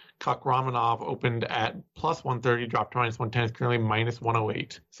 Kakhramonov opened at +130, dropped to -110, is currently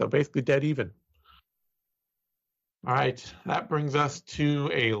 -108. So basically dead even. All right, that brings us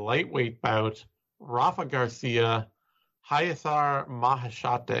to a lightweight bout. Rafa Garcia, Hayasar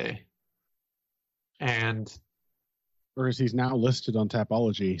Maheshate. Or as he's now listed on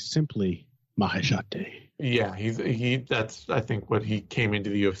Tapology, simply Maheshate. Yeah, that's I think what he came into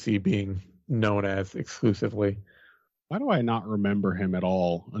the UFC being known as exclusively. Why do I not remember him at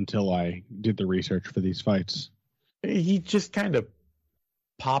all until I did the research for these fights? He just kind of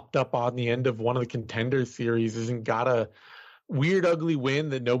popped up on the end of one of the Contender series and got a weird, ugly win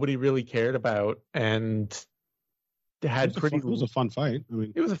that nobody really cared about, and had it was a fun fight. I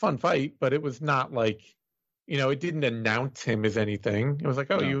mean, it was a fun fight, but it was not like, it didn't announce him as anything. It was like,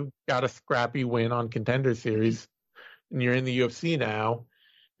 you got a scrappy win on Contender series, and you're in the UFC now,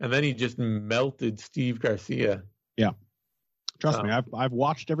 and then he just melted Steve Garcia. Yeah, trust me, I've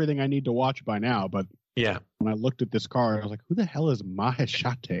watched everything I need to watch by now, but yeah, when I looked at this card, I was like, who the hell is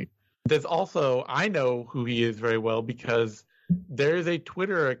Maheshate? There's also, I know who he is very well because there's a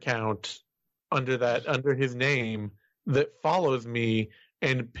Twitter account under his name that follows me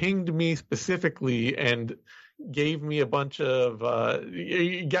and pinged me specifically and gave me a bunch of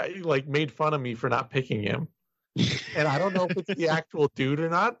made fun of me for not picking him. And I don't know if it's the actual dude or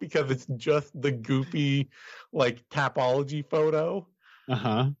not, because it's just the goofy Tapology photo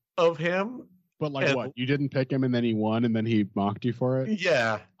of him. But what? You didn't pick him and then he won and then he mocked you for it?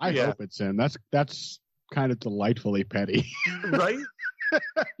 Yeah. I hope it's him. That's kind of delightfully petty. Right?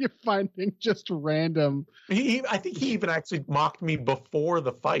 You're finding just random. I think he even actually mocked me before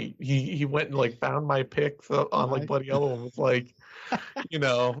the fight. He went and found my picks on Bloody Yellow and was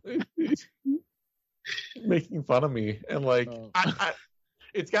making fun of me. And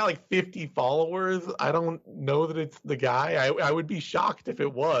it's got 50 followers. I don't know that it's the guy. I would be shocked if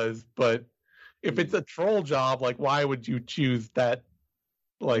it was, but if it's a troll job, why would you choose that?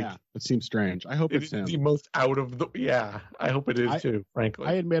 It seems strange. I hope it's him. The most out of the. Yeah, I hope it is too. Frankly,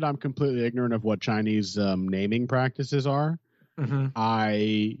 I admit I'm completely ignorant of what Chinese naming practices are.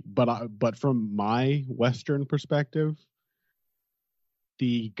 Mm-hmm. But from my Western perspective,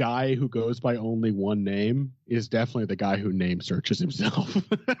 the guy who goes by only one name is definitely the guy who name searches himself.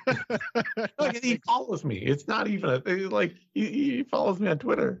 He follows me. It's not even he follows me on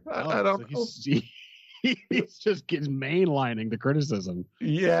Twitter. I don't know. He's just mainlining the criticism.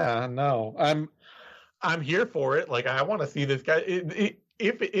 Yeah, no, I'm here for it. I want to see this guy.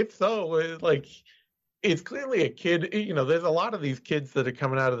 If so, it's clearly a kid. There's a lot of these kids that are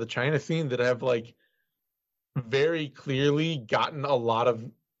coming out of the China scene that have very clearly gotten a lot of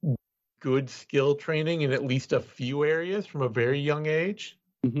good skill training in at least a few areas from a very young age.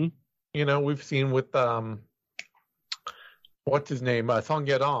 Mm-hmm. We've seen with what's his name, Song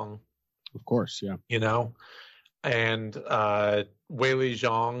Yadong. Of course, yeah. And Weili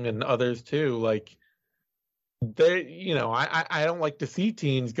Zhang and others too. I don't like to see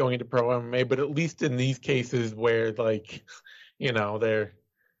teens going to pro MMA, but at least in these cases where they're,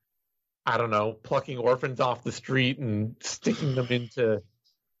 I don't know, plucking orphans off the street and sticking them into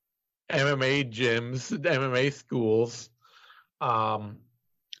MMA gyms, MMA schools. I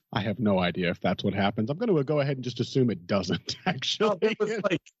have no idea if that's what happens. I'm going to go ahead and just assume it doesn't, actually.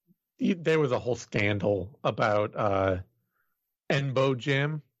 There was a whole scandal about Enbo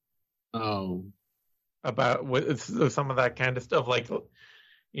Gym. Oh. About some of that kind of stuff,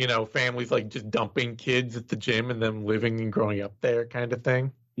 families just dumping kids at the gym and them living and growing up there kind of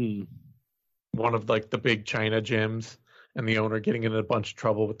thing. Mm. One of the big China gyms and the owner getting in a bunch of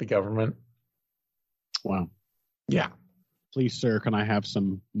trouble with the government. Wow. Yeah. Please, sir, can I have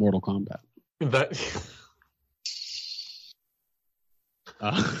some Mortal Kombat? That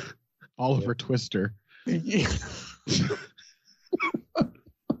Oliver Twister.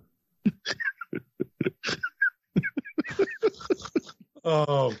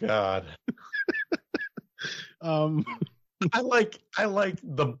 Oh God. I like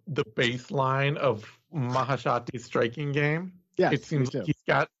the baseline of Mahashatti's striking game. Yes, it seems like he's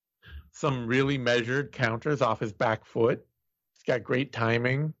got some really measured counters off his back foot. He's got great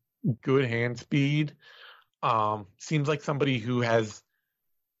timing, good hand speed. Seems like somebody who has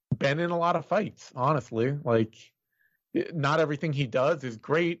been in a lot of fights, honestly. Like, not everything he does is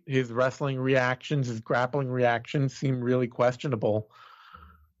great. His wrestling reactions, his grappling reactions seem really questionable.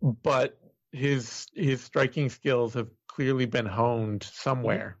 But his striking skills have clearly been honed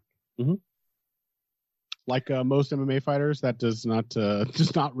somewhere. Mm-hmm. Like most MMA fighters, that does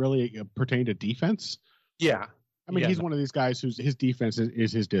not really pertain to defense. Yeah. I mean, he's one of these guys whose his defense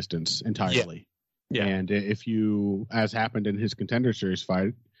is his distance entirely. Yeah. And if you, as happened in his Contender Series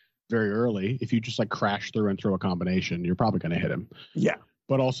fight very early, if you just like crash through and throw a combination, you're probably going to hit him. Yeah.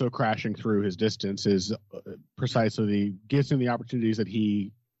 But also crashing through his distance is precisely gives him the opportunities that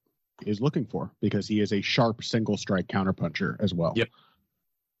he is looking for, because he is a sharp single strike counterpuncher as well. Yep.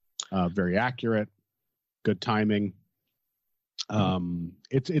 Very accurate, good timing.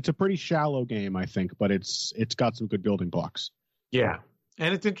 It's a pretty shallow game, I think, but it's got some good building blocks. Yeah.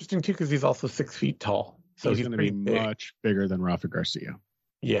 And it's interesting too, because he's also 6 feet tall. So he's going to be much bigger than Rafa Garcia.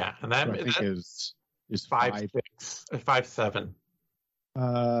 Yeah. And that, I think that is 5'6",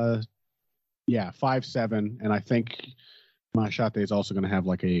 5'7". Yeah, 5'7", and I think Mahashate is also going to have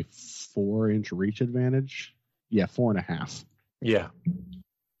like a 4-inch reach advantage. Yeah, 4.5. Yeah.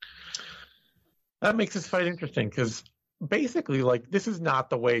 That makes this fight interesting, because basically, like, this is not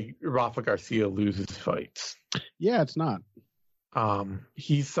the way Rafa Garcia loses fights. Yeah, it's not.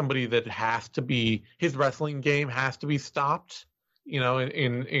 He's somebody that has to be, his wrestling game has to be stopped, in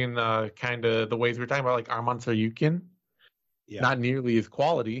kind of the ways we were talking about, like Arman Saryukin. Yeah. Not nearly his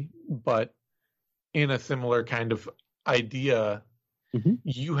quality, but in a similar kind of idea,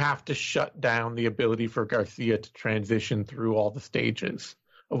 you have to shut down the ability for Garcia to transition through all the stages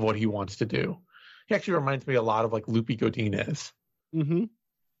of what he wants to do. He actually reminds me a lot of like Lupi Godinez. Mm-hmm.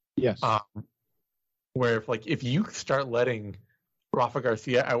 Yes. Where if you start letting Rafa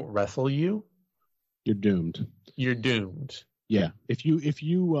Garcia out wrestle you, you're doomed. You're doomed. Yeah. If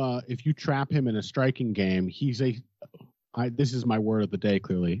you trap him in a striking game, he's this is my word of the day,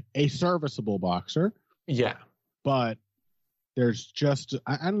 clearly, a serviceable boxer. Yeah. But there's just,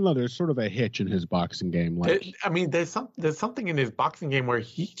 I don't know, there's sort of a hitch in his boxing game. Like, there's something in his boxing game where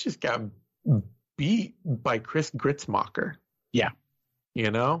he just got beat by Chris Gritzmacher. Yeah.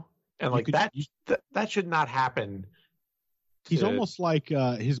 And like that should not happen. He's almost like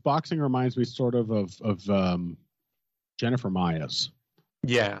his boxing reminds me sort of Jennifer Maya's.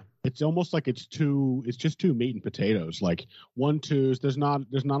 Yeah. It's almost like it's just two meat and potatoes, like 1-2s. There's not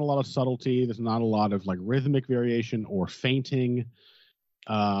a lot of subtlety. There's not a lot of like rhythmic variation or feinting.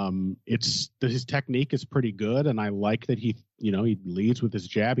 His technique is pretty good, and I like that he leads with his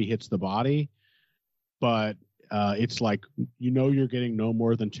jab. He hits the body, but it's like you're getting no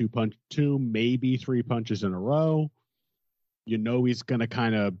more than two, maybe 3 punches in a row. He's gonna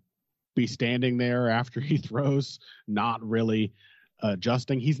kind of be standing there after he throws, not really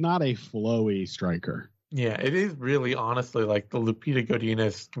adjusting. He's not a flowy striker. Yeah, it is really, honestly, like the Lupita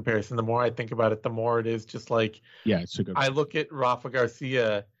Godinez comparison. The more I think about it, the more it is just like, yeah, it's a good. I look at Rafa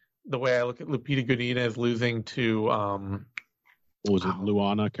Garcia the way I look at Lupita Godinez losing to what was it,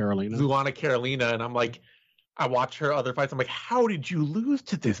 Luana Carolina, and I'm like, I watch her other fights. I'm like, how did you lose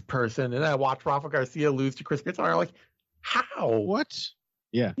to this person? And I watch Rafa Garcia lose to Chris Gritzmacher. I'm like, how? What?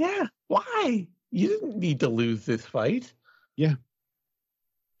 Yeah. Yeah. Why? You didn't need to lose this fight. Yeah.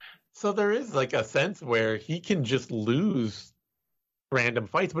 So there is like a sense where he can just lose random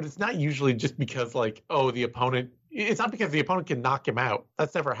fights, but it's not usually just because it's not because the opponent can knock him out.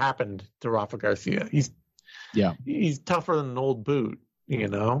 That's never happened to Rafa Garcia. He's tougher than an old boot,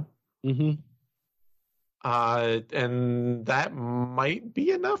 Mm-hmm. And that might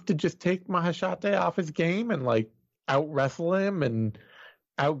be enough to just take Mahashate off his game and like out wrestle him and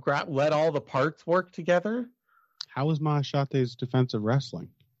let all the parts work together. How is Mahashate's defensive wrestling?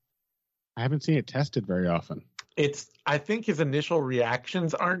 I haven't seen it tested very often. I think his initial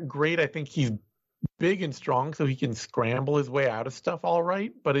reactions aren't great. I think he's big and strong, so he can scramble his way out of stuff all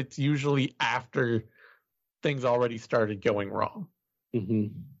right, but it's usually after things already started going wrong. Mm-hmm.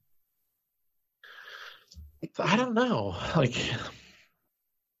 So I don't know.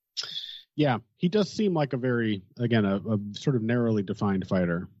 Yeah, he does seem like a very, again, a sort of narrowly defined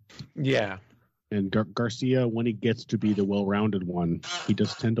fighter. Yeah. And Garcia, when he gets to be the well-rounded one, he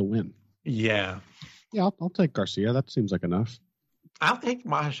does tend to win. Yeah. Yeah, I'll take Garcia. That seems like enough. I'll take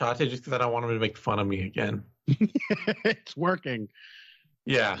Maheshate just because I don't want him to make fun of me again. It's working.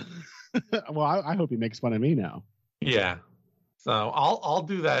 Yeah. Well, I hope he makes fun of me now. Yeah. So I'll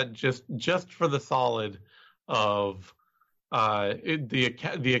do that just for the solid of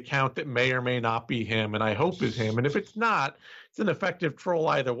the account that may or may not be him, and I hope is him. And if it's not, it's an effective troll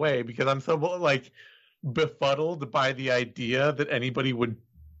either way, because I'm so like befuddled by the idea that anybody would.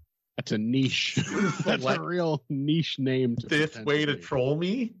 That's a niche. That's a real niche name. This way to troll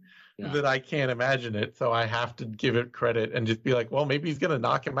me, that I can't imagine it. So I have to give it credit and just be like, well, maybe he's gonna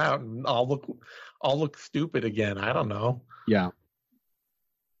knock him out, and I'll look stupid again. I don't know. Yeah.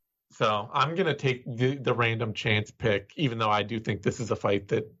 So I'm gonna take the random chance pick, even though I do think this is a fight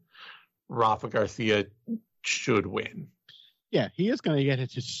that Rafa Garcia should win. Yeah, he is going to get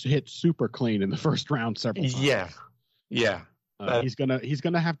hit super clean in the first round several times. Yeah. He's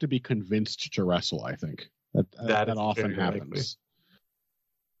gonna have to be convinced to wrestle. I think that often happens.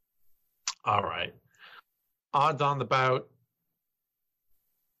 Likely. All right. Odds on the bout.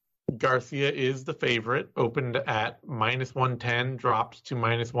 Garcia is the favorite. Opened at -110, dropped to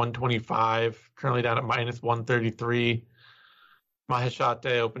 -125. Currently down at -133.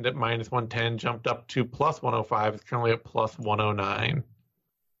 Maheshate opened at -110, jumped up to +105. It's currently at +109.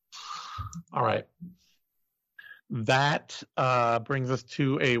 All right. That brings us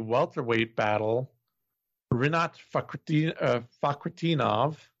to a welterweight battle. Rinat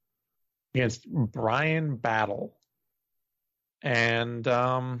Fakhretdinov against Brian Battle. And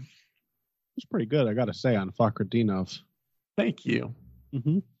it's pretty good, I got to say, on Fakhretdinov. Thank you.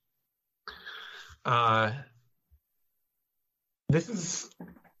 Mm-hmm. This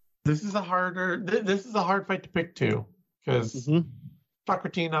is a hard fight to pick too, because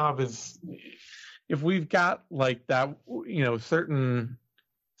Fakhretdinov is, if we've got like that, certain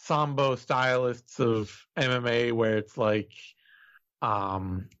sambo stylists of MMA where it's like,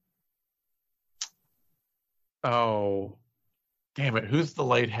 oh, damn it, who's the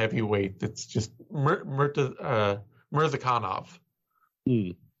light heavyweight that's just Mirzakhanov?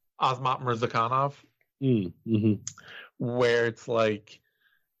 Azmat Mirzakhanov. Where it's like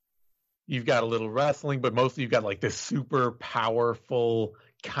you've got a little wrestling, but mostly you've got like this super powerful,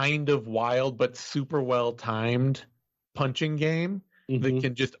 kind of wild but super well timed punching game that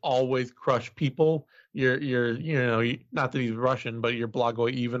can just always crush people. You're not that he's Russian, but your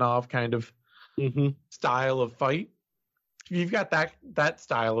Blagoy Ivanov kind of style of fight. You've got that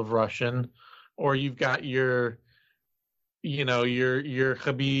style of Russian, or you've got your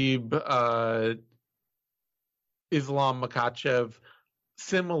Khabib, Islam Makhachev,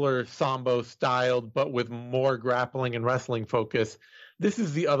 similar sambo styled, but with more grappling and wrestling focus. This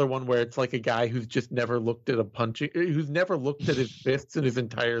is the other one where it's like a guy who's just never looked at who's never looked at his fists in his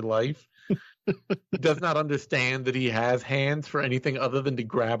entire life. Does not understand that he has hands for anything other than to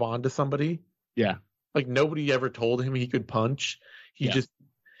grab onto somebody. Yeah. Like nobody ever told him he could punch. He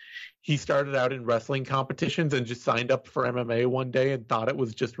started out in wrestling competitions and just signed up for MMA one day and thought it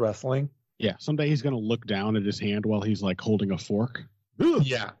was just wrestling. Yeah, someday he's going to look down at his hand while he's like holding a fork. Ugh.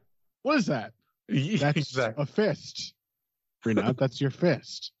 Yeah. What is that? That's exactly a fist. Rinat, that's your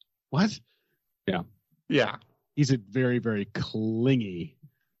fist. What? Yeah. Yeah. He's a very, very clingy.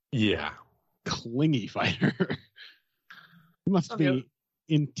 Yeah. Clingy fighter. He must be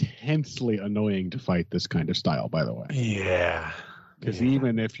intensely annoying to fight this kind of style, by the way. Yeah. Because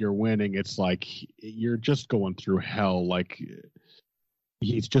even if you're winning, it's like you're just going through hell. Like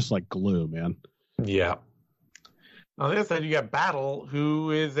he's just like glue, man. Yeah. On the other side, you got Battle, who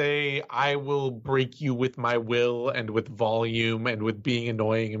is I will break you with my will and with volume and with being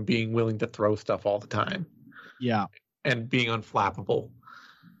annoying and being willing to throw stuff all the time. Yeah. And being unflappable.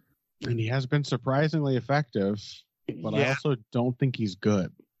 And he has been surprisingly effective, but I also don't think he's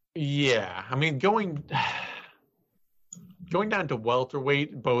good. Yeah. I mean, going down to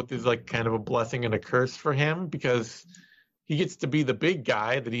welterweight both is like kind of a blessing and a curse for him, because he gets to be the big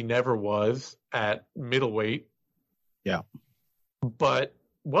guy that he never was at middleweight. Yeah. But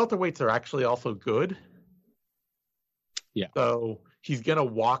welterweights are actually also good. Yeah. So he's going to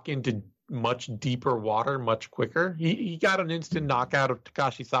walk into much deeper water much quicker. He got an instant knockout of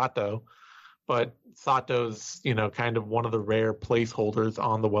Takashi Sato, but Sato's, kind of one of the rare placeholders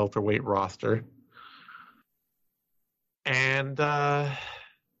on the welterweight roster. And I'm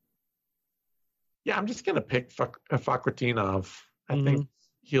just going to pick Fakhretdinov. I think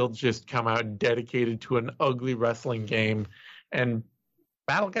he'll just come out dedicated to an ugly wrestling game. And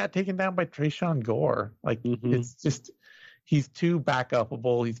Battle got taken down by Trayshawn Gore. Like, it's just, he's too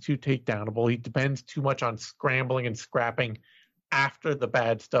back-upable, he's too takedownable, he depends too much on scrambling and scrapping after the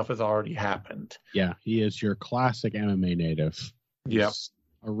bad stuff has already happened. Yeah, he is your classic MMA native. Yep.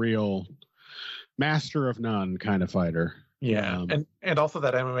 A real master of none kind of fighter. Yeah, and also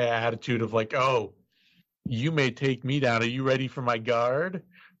that MMA attitude of like, oh, you may take me down. Are you ready for my guard?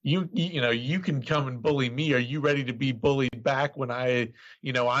 You can come and bully me. Are you ready to be bullied back when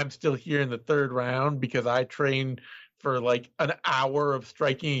I'm still here in the third round because I train for like an hour of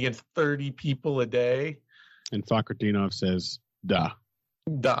striking against 30 people a day? And Fakhretdinov says, duh.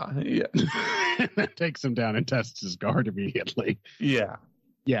 Yeah. That takes him down and tests his guard immediately. Yeah.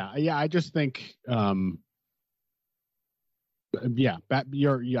 I just think, I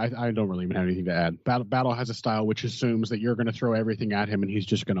don't really even have anything to add. Battle has a style which assumes that you're going to throw everything at him and he's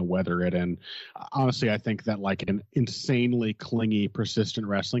just going to weather it. And honestly, I think that like an insanely clingy, persistent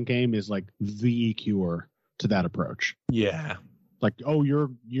wrestling game is like the cure to that approach. Yeah. Like, oh,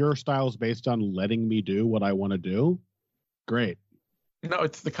 your style is based on letting me do what I want to do. Great. No,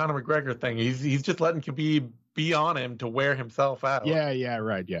 it's the Conor McGregor thing. He's just letting Khabib be on him to wear himself out. Yeah,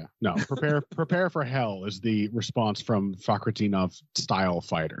 right. Yeah. No, prepare for hell is the response from Fakhretdinov style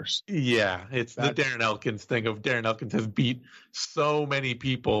fighters. Yeah, it's the Darren Elkins thing of Darren Elkins has beat so many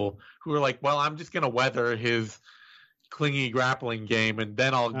people who are like, well, I'm just going to weather his clingy grappling game and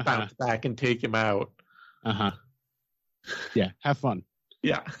then I'll bounce back and take him out. Yeah, have fun.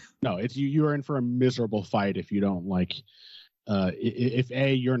 Yeah. No, it's you are in for a miserable fight if you don't like if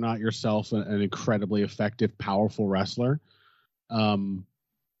you're not yourself an incredibly effective, powerful wrestler,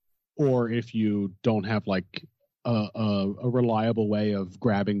 or if you don't have like a reliable way of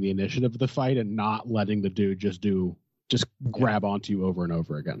grabbing the initiative of the fight and not letting the dude just grab onto you over and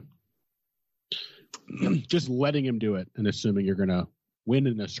over again. Just letting him do it and assuming you're gonna win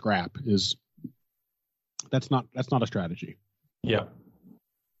in a scrap that's not a strategy. Yeah.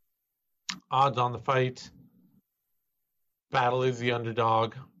 Odds on the fight. Battle is the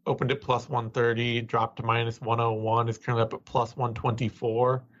underdog. Opened at plus 130, dropped to minus 101, is currently up at plus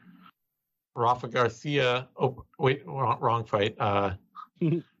 124. Rafa Garcia, wrong fight.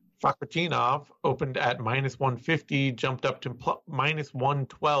 Fakhretdinov opened at minus 150, jumped up to minus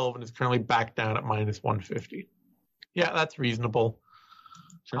 112, and is currently back down at minus 150. Yeah, that's reasonable.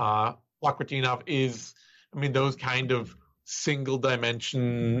 Sure. Fakhretdinov is, those kind of single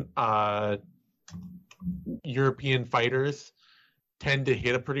dimension European fighters tend to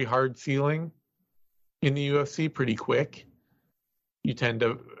hit a pretty hard ceiling in the UFC pretty quick. They tend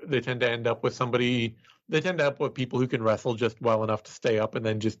to end up with people who can wrestle just well enough to stay up and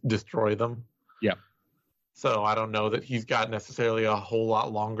then just destroy them. Yeah. So I don't know that he's got necessarily a whole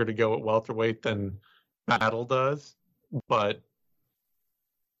lot longer to go at welterweight than Battle does, but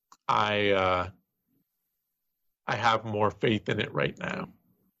I have more faith in it right now.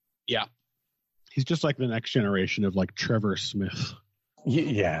 Yeah. He's just like the next generation of like Trevor Smith.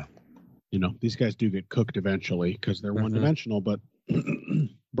 Yeah. These guys do get cooked eventually because they're one-dimensional, but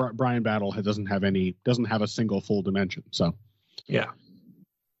Brian Battle doesn't have a single full dimension. So, yeah.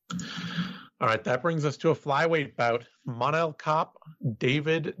 All right. That brings us to a flyweight bout. Manel Kape,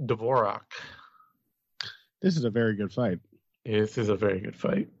 David Dvorak. This is a very good fight. This is a very good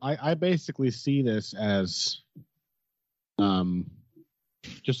fight. I basically see this as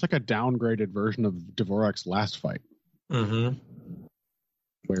just like a downgraded version of Dvorak's last fight,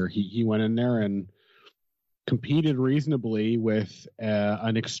 where he went in there and competed reasonably with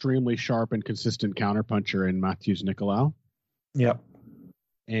an extremely sharp and consistent counterpuncher in Matthews Nicolau. Yep.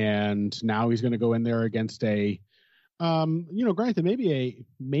 And now he's going to go in there against a, granted,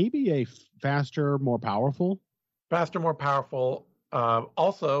 maybe a faster, more powerful.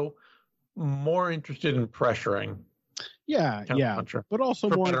 Also more interested in pressuring. Yeah, but also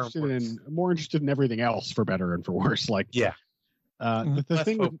more interested in everything else, for better and for worse. Like, yeah, the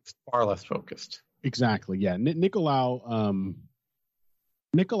thing far less focused. Exactly. Yeah, Nicolau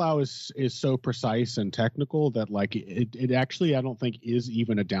is so precise and technical that like it actually I don't think is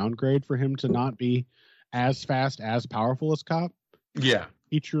even a downgrade for him to not be as fast, as powerful as Kape. Yeah,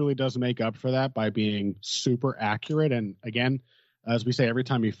 he truly does make up for that by being super accurate. And again, as we say every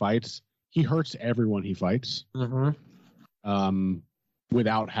time he fights, he hurts everyone he fights.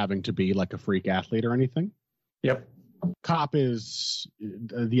 Without having to be like a freak athlete or anything. Yep. Kape is,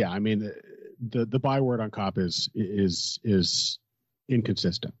 the byword on Kape is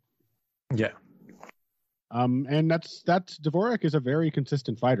inconsistent. Yeah. And that's Dvorak is a very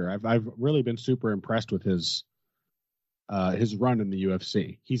consistent fighter. I've really been super impressed with his run in the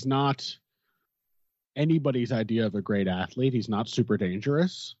UFC. He's not anybody's idea of a great athlete. He's not super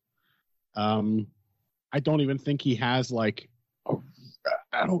dangerous. I don't even think he has like.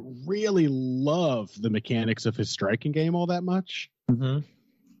 I don't really love the mechanics of his striking game all that much. Mm-hmm.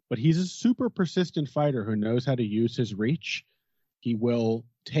 But he's a super persistent fighter who knows how to use his reach. He will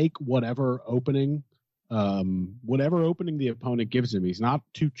take whatever opening the opponent gives him. He's not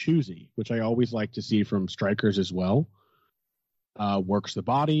too choosy, which I always like to see from strikers as well. Works the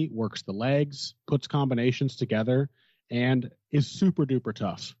body, works the legs, puts combinations together, and is super duper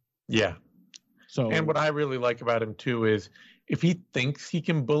tough. Yeah. So, and what I really like about him too is if he thinks he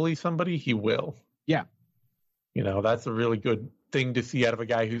can bully somebody, he will. Yeah. You know, that's a really good thing to see out of a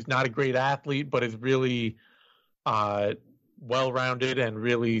guy who's not a great athlete, but is really well-rounded and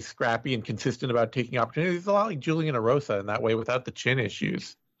really scrappy and consistent about taking opportunities. He's a lot like Julian Erosa in that way without the chin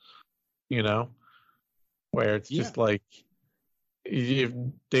issues, you know, where it's just like if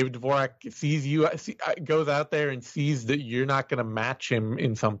David Dvorak sees you, goes out there and sees that you're not going to match him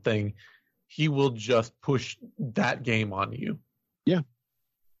in something, he will just push that game on you. Yeah.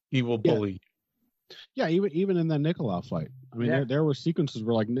 He will bully you. Yeah, even in that Nicolau fight. I mean, there were sequences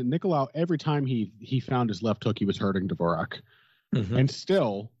where, like, Nicolau, every time he found his left hook, he was hurting Dvorak. Mm-hmm. And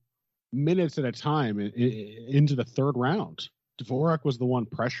still, minutes at a time into the third round, Dvorak was the one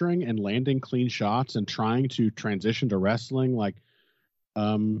pressuring and landing clean shots and trying to transition to wrestling. Like,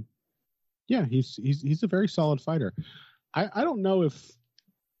 he's a very solid fighter. I don't know if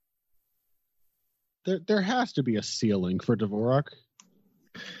there has to be a ceiling for Dvorak.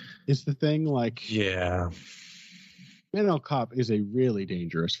 Is the thing, like, Manuel Kopp is a really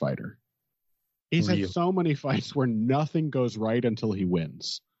dangerous fightter. He's had so many fights where nothing goes right until he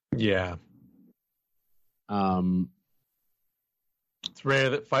wins. Yeah. It's rare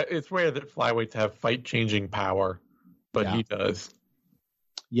that flyweights have fight-changing power, but he does.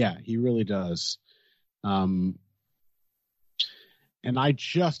 Yeah, he really does. And I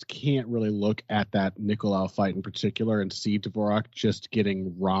just can't really look at that Nicolau fight in particular and see Dvorak just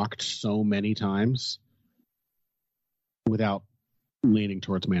getting rocked so many times without leaning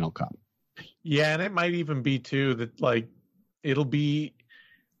towards Manuel Kopp. Yeah, and it might even be, too, that, like, it'll be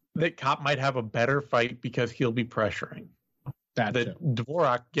that Kopp might have a better fight because he'll be pressuring. That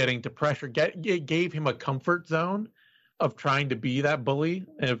Dvorak getting to pressure gave him a comfort zone of trying to be that bully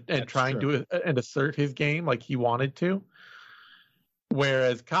and trying to assert his game like he wanted to.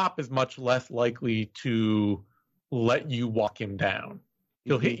 Whereas Kopp is much less likely to let you walk him down.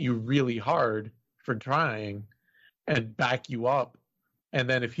 He'll hit you really hard for trying and back you up. And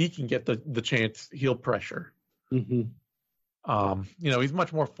then if he can get the chance, he'll pressure. Mm-hmm. He's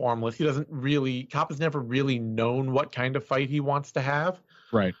much more formless. Kopp has never really known what kind of fight he wants to have.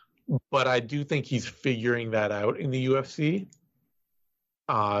 Right. But I do think he's figuring that out in the UFC.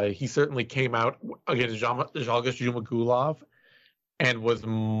 He certainly came out against Zhalgas Zhumagulov and was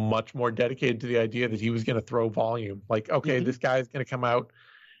much more dedicated to the idea that he was going to throw volume. Like, okay, this guy's going to come out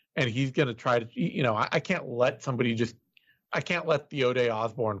and he's going to try to, I can't let the O'Day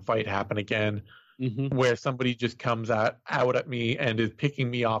Osborne fight happen again, where somebody just comes out at me and is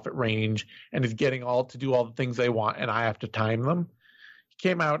picking me off at range and is getting to do all the things they want, and I have to time them. He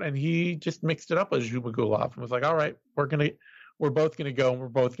came out and he just mixed it up with Zhumagulov and was like, all right, we're both going to go and we're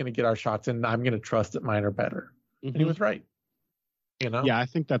both going to get our shots in, and I'm going to trust that mine are better. And he was right. Yeah, I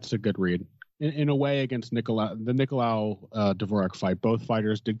think that's a good read. In a way, against the Nicolau Dvorak fight, both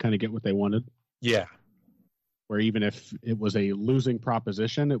fighters did kind of get what they wanted. Yeah. Where even if it was a losing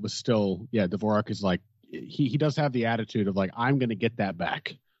proposition, it was still, Dvorak is like, he does have the attitude of like, I'm going to get that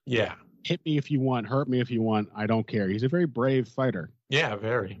back. Yeah. Hit me if you want, hurt me if you want, I don't care. He's a very brave fighter. Yeah,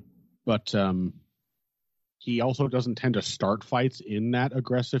 very. But he also doesn't tend to start fights in that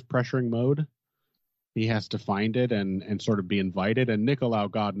aggressive pressuring mode. He has to find it and sort of be invited. And Nicolau,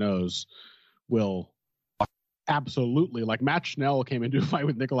 God knows, will absolutely, like Matt Schnell came into a fight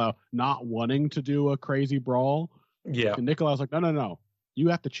with Nicolau not wanting to do a crazy brawl. Yeah. And Nicolau's like, no. You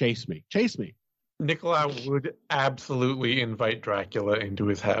have to chase me. Chase me. Nicolau would absolutely invite Dracula into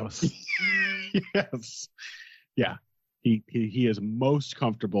his house. Yes. Yeah. He is most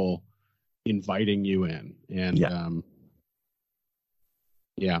comfortable inviting you in. And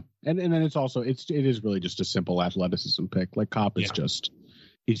And then it's also it is really just a simple athleticism pick. Like Kopp is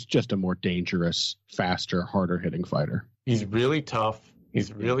he's just a more dangerous, faster, harder hitting fighter. He's really tough.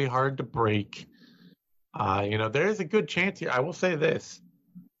 He's really hard to break. There is a good chance here. I will say this.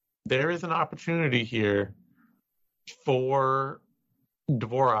 There is an opportunity here for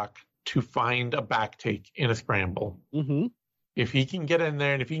Dvorak to find a back take in a scramble. Mm-hmm. If he can get in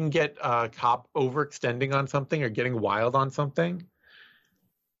there and if he can get Kopp overextending on something or getting wild on something,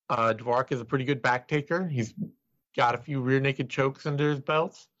 Dvorak is a pretty good back taker. He's got a few rear naked chokes under his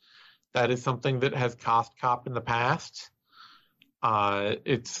belts. That is something that has cost Kopp in the past.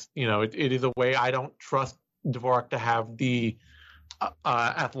 It's, it is a way. I don't trust Dvorak to have the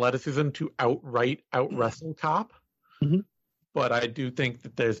athleticism to outright out-wrestle Kopp. Mm-hmm. But I do think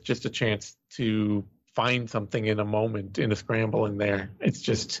that there's just a chance to find something in a moment in a scramble in there.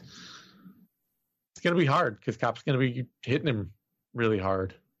 It's going to be hard because Kopp's going to be hitting him really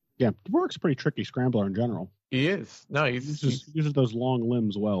hard. Yeah, Dvorak's a pretty tricky scrambler in general. He is. No, he uses those long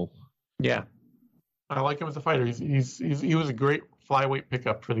limbs well. Yeah. I like him as a fighter. He was a great flyweight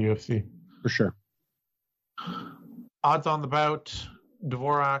pickup for the UFC. For sure. Odds on the bout.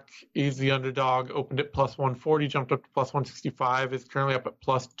 Dvorak is the underdog. Opened at plus 140, jumped up to plus 165. Is currently up at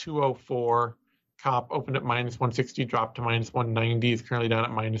plus 204. Kopp opened at minus 160, dropped to minus 190. Is currently down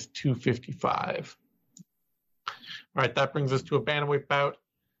at minus 255. All right, that brings us to a bantamweight bout.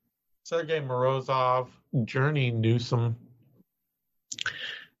 Sergey Morozov, Journey Newsom.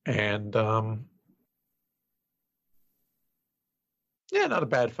 And, not a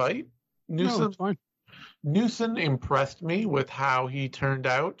bad fight. No, fine. Newsom impressed me with how he turned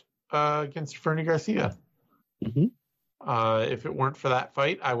out against Fernie Garcia. Mm-hmm. If it weren't for that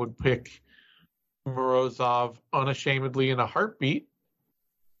fight, I would pick Morozov unashamedly in a heartbeat.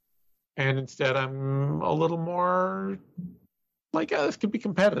 And instead, I'm a little more like, this could be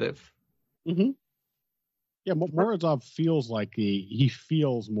competitive. Mm-hmm. Yeah, Morozov feels like he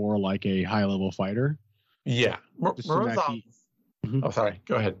feels more like a high-level fighter. Yeah. Morozov... Mm-hmm. Oh, sorry.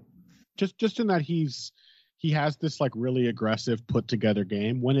 Go ahead. Just in that he has this like really aggressive put together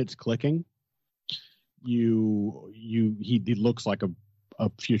game. When it's clicking, he looks like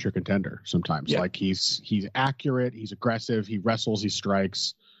a future contender sometimes. Yeah. Like he's accurate, he's aggressive, he wrestles, he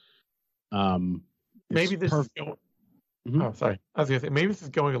strikes. Maybe this is going... Mm-hmm. Oh, sorry. I was gonna say maybe this is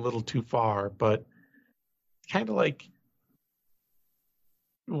going a little too far, but kind of like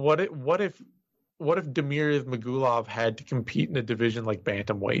what if Demir Magulov had to compete in a division like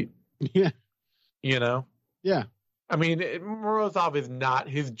bantamweight? Yeah. Yeah. I mean, Morozov is not,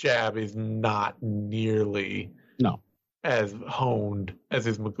 his jab is not nearly as honed as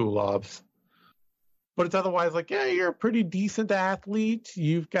his Magulov's. But it's otherwise like, yeah, you're a pretty decent athlete.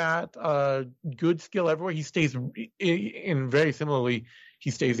 You've got good skill everywhere. He stays very similarly,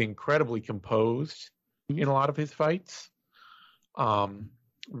 he stays incredibly composed in a lot of his fights.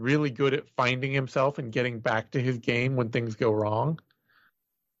 Really good at finding himself and getting back to his game when things go wrong.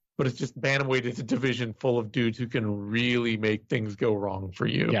 But it's just bantamweight is a division full of dudes who can really make things go wrong for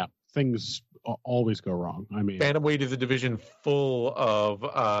you. Yeah, things always go wrong. I mean, bantamweight is a division full of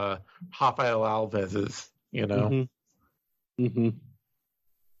Rafael Alves's, Mm-hmm. Mm-hmm.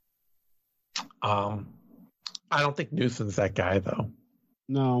 I don't think Newsom's that guy, though.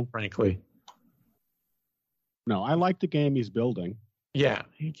 No. Frankly. No, I like the game he's building. Yeah,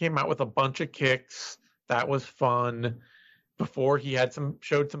 he came out with a bunch of kicks. That was fun. Before he had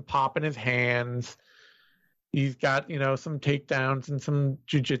showed some pop in his hands. He's got, some takedowns and some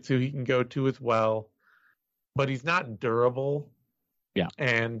jiu-jitsu he can go to as well. But he's not durable. Yeah.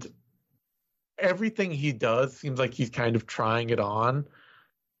 And everything he does seems like he's kind of trying it on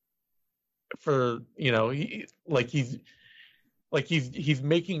for, he's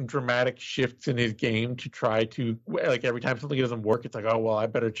making dramatic shifts in his game to try to, like, every time something doesn't work, it's like, oh, well, I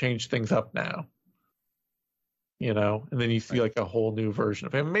better change things up now. And then you see like a whole new version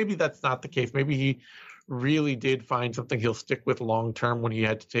of him. Maybe that's not the case. Maybe he really did find something he'll stick with long term when he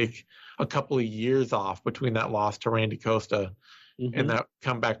had to take a couple of years off between that loss to Randy Costa and that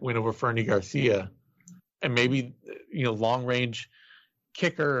comeback win over Fernie Garcia. And maybe, long range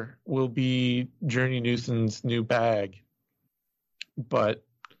kicker will be Journey Newsom's new bag. But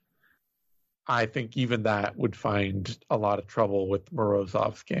I think even that would find a lot of trouble with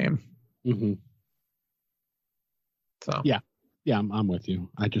Morozov's game. Mm-hmm. So yeah, I'm with you.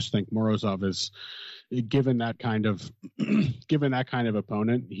 I just think Morozov is given that kind of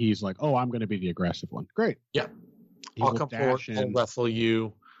opponent. He's like, oh, I'm going to be the aggressive one. Great. Yeah, I'll come forward. I'll wrestle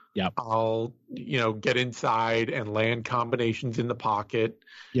you. Yeah, I'll get inside and land combinations in the pocket.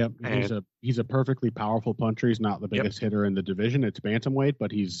 Yep, and he's a perfectly powerful puncher. He's not the biggest hitter in the division. It's bantamweight,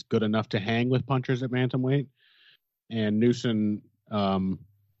 but he's good enough to hang with punchers at bantamweight. And Newsom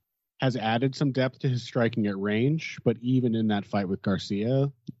has added some depth to his striking at range, but even in that fight with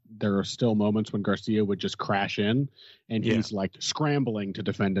Garcia, there are still moments when Garcia would just crash in and he's like scrambling to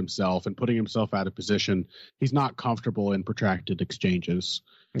defend himself and putting himself out of position. He's not comfortable in protracted exchanges.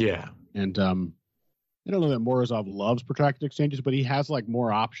 Yeah. And I don't know that Morozov loves protracted exchanges, but he has like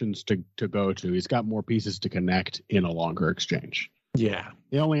more options to go to. He's got more pieces to connect in a longer exchange. Yeah.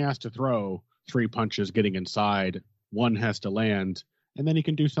 He only has to throw 3 punches getting inside. One has to land, and then he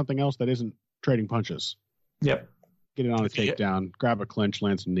can do something else that isn't trading punches. Yep. Get it on a takedown, grab a clinch,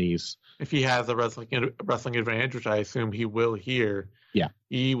 land some knees. If he has a wrestling advantage, which I assume he will here,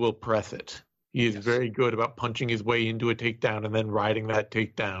 he will press it. He is very good about punching his way into a takedown and then riding that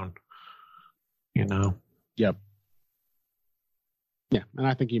takedown. Yep. Yeah, and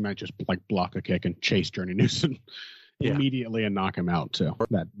I think he might just block a kick and chase Journey Newson immediately and knock him out too.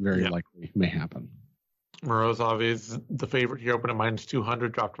 That very likely may happen. Morozov is the favorite here, open at minus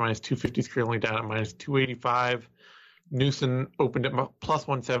 200, dropped to minus 250, is currently down at minus 285. Newson opened at plus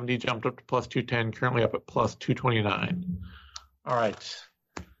 170, jumped up to plus 210, currently up at plus 229. All right.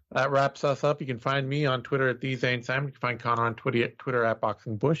 That wraps us up. You can find me on Twitter at @TheZaneSimon. You can find Connor on Twitter at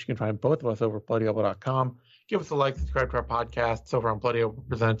BoxingBush. You can find both of us over at BloodyElbow.com. Give us a like, subscribe to our podcasts over on Bloody Elbow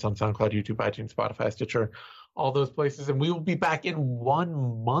Presents on SoundCloud, YouTube, iTunes, Spotify, Stitcher, all those places. And we will be back in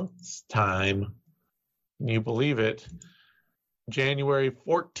 1 month's time. Can you believe it? January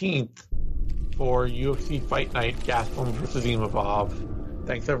 14th for UFC Fight Night, Gastelum versus Imavov.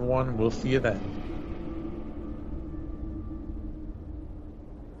 Thanks, everyone. We'll see you then.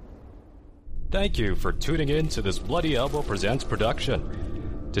 Thank you for tuning in to this Bloody Elbow Presents production.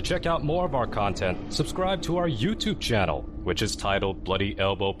 To check out more of our content, subscribe to our YouTube channel, which is titled Bloody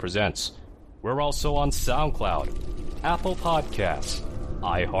Elbow Presents. We're also on SoundCloud, Apple Podcasts,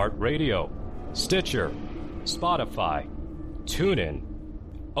 iHeartRadio, Stitcher, Spotify, TuneIn,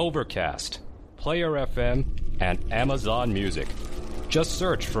 Overcast, Player FM, and Amazon Music. Just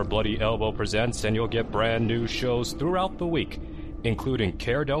search for Bloody Elbow Presents and you'll get brand new shows throughout the week, including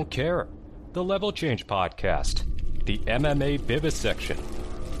Care Don't Care, the Level Change Podcast, the MMA Vivisection,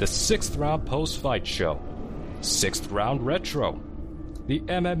 the 6th Round Post-Fight Show, 6th Round Retro, the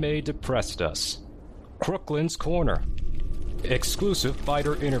MMA Depressed Us, Crooklyn's Corner, exclusive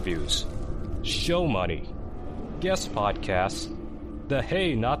fighter interviews, show money, guest podcasts, the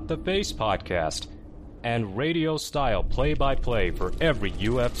Hey Not the Face podcast, and radio-style play-by-play for every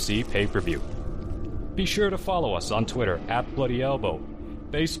UFC pay-per-view. Be sure to follow us on Twitter at Bloody Elbow,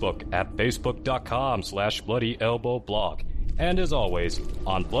 Facebook at facebook.com/BloodyElbowBlog, and as always,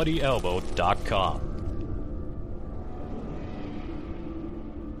 on BloodyElbow.com.